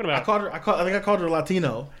fuck we're talking about. I think I called her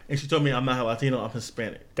Latino, and she told me I'm not Latino. I'm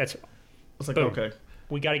Hispanic. That's I was like, Boom. okay.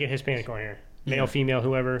 We got to get Hispanic on here. Male, Yeah. female,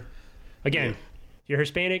 whoever. Again, Yeah. you're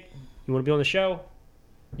Hispanic. You want to be on the show.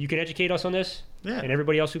 You can educate us on this. Yeah. And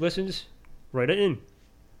everybody else who listens, write it in.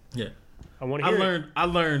 Yeah. I want to hear I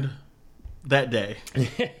learned that day.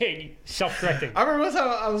 it. Self-correcting. I remember one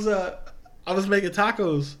time I was making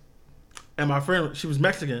tacos, and my friend, she was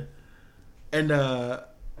Mexican, and I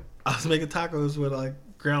was making tacos with like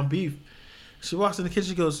ground beef. She walks in the kitchen.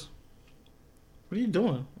 She goes, "What are you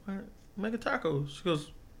doing?" I'm making tacos. She goes,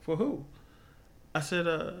 "For who?" I said,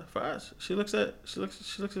 "For us." She looks at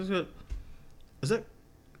good. Is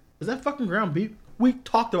that fucking ground beef? We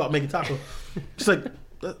talked about making tacos. She's like,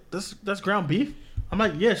 that's ground beef. I'm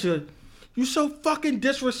like, yeah. She's like, you so fucking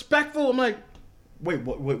disrespectful. I'm like, wait,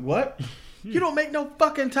 what? You don't make no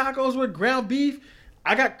fucking tacos with ground beef.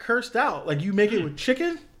 I got cursed out. Like, you make it with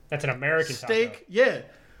chicken, That's an American steak, taco. yeah,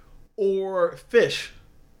 or fish.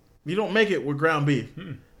 You don't make it with ground beef.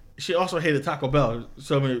 She also hated Taco Bell.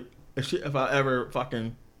 So I mean, if I ever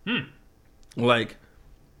fucking like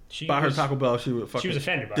She buy her was, Taco Bell, she would fucking was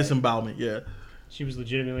offended by it. disembowel me. Yeah, She was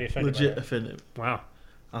legitimately offended legit by offended. that. Wow.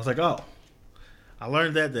 I was like, oh, I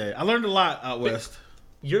learned that day. I learned a lot out west.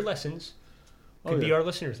 Your lessons could be yeah. our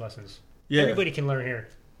listeners' lessons. Yeah. Everybody can learn here.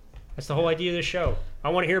 That's the whole idea of this show. I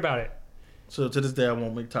want to hear about it. So to this day, I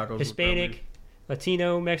won't make tacos. with ground beef. Hispanic,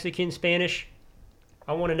 Latino, Mexican, Spanish.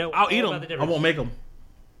 I want to know I'll all eat about them. the I difference. won't make them.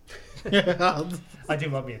 I do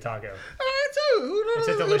love me a taco. I too. Who It's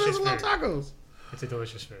a doesn't delicious love food. tacos? It's a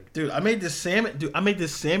delicious food. Dude, I made this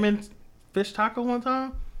salmon fish taco one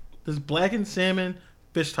time. This blackened salmon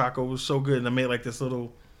fish taco was so good, and I made like this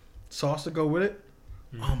little sauce to go with it.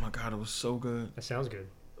 Oh my god, it was so good. That sounds good.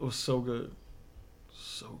 It was so good.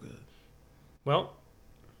 So good. Well,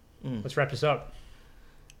 let's wrap this up.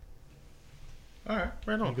 All right,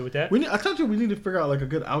 right You on. good with that? I told you we need to figure out like a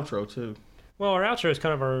good outro too. Well, our outro is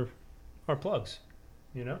kind of our plugs,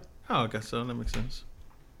 you know? Oh, I guess so. That makes sense.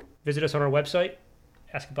 Visit us on our website,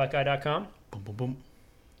 askablackguy.com. Boom, boom, boom.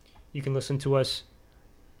 You can listen to us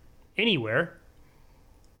anywhere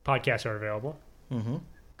podcasts are available. Mm-hmm.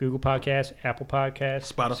 Google Podcasts, Apple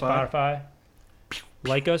Podcasts, Spotify.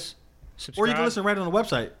 Like us, Or subscribe. you can listen right on the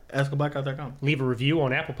website, askablackguy.com. Leave a review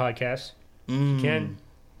on Apple Podcasts. You can.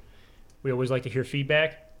 We always like to hear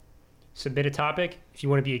feedback. Submit a topic. If you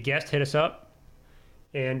want to be a guest, hit us up.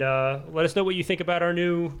 And let us know what you think about our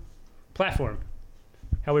new platform,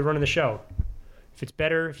 how we're running the show. If it's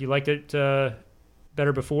better, if you liked it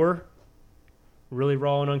better before, really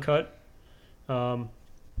raw and uncut. But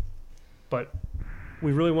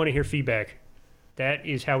we really want to hear feedback. That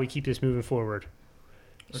is how we keep this moving forward.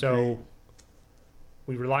 Okay. So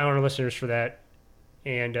we rely on our listeners for that,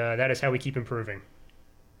 and that is how we keep improving.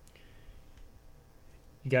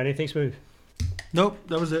 You got anything, Smooth? Nope,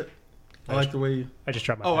 that was it. I like the way you... I just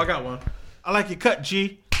dropped my pen. I got one. I like your cut,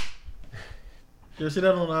 G. You ever see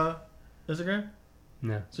that on Instagram?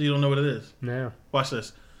 No. So you don't know what it is? No. Watch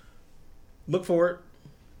this. Look for it.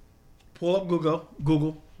 Pull up Google.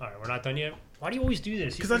 All right, we're not done yet. Why do you always do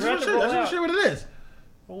this? Because I just want to show what it is.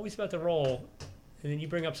 Always about to roll, and then you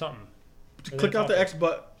bring up something. Click out the X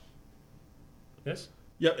button. This?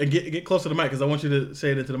 Yep, and get close to the mic because I want you to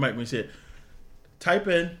say it into the mic when you see it. Type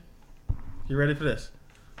in. You ready for this?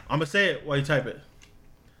 I'm going to say it while you type it.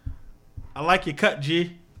 I like your cut,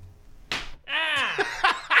 G.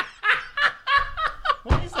 Ah!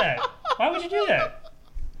 What is that? Why would you do that?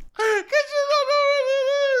 Because you don't know what it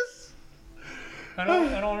is. I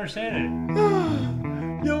don't understand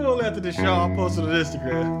it. You'll roll after the show. I'll post it on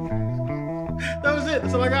Instagram. That was it.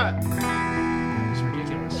 That's all I got. It's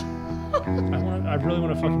ridiculous. I really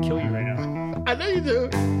want to fucking kill you right now. I know you do.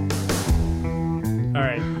 All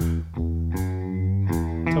right.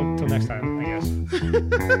 Till next time, I guess.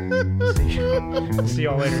 See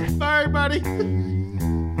y'all later. All right, buddy.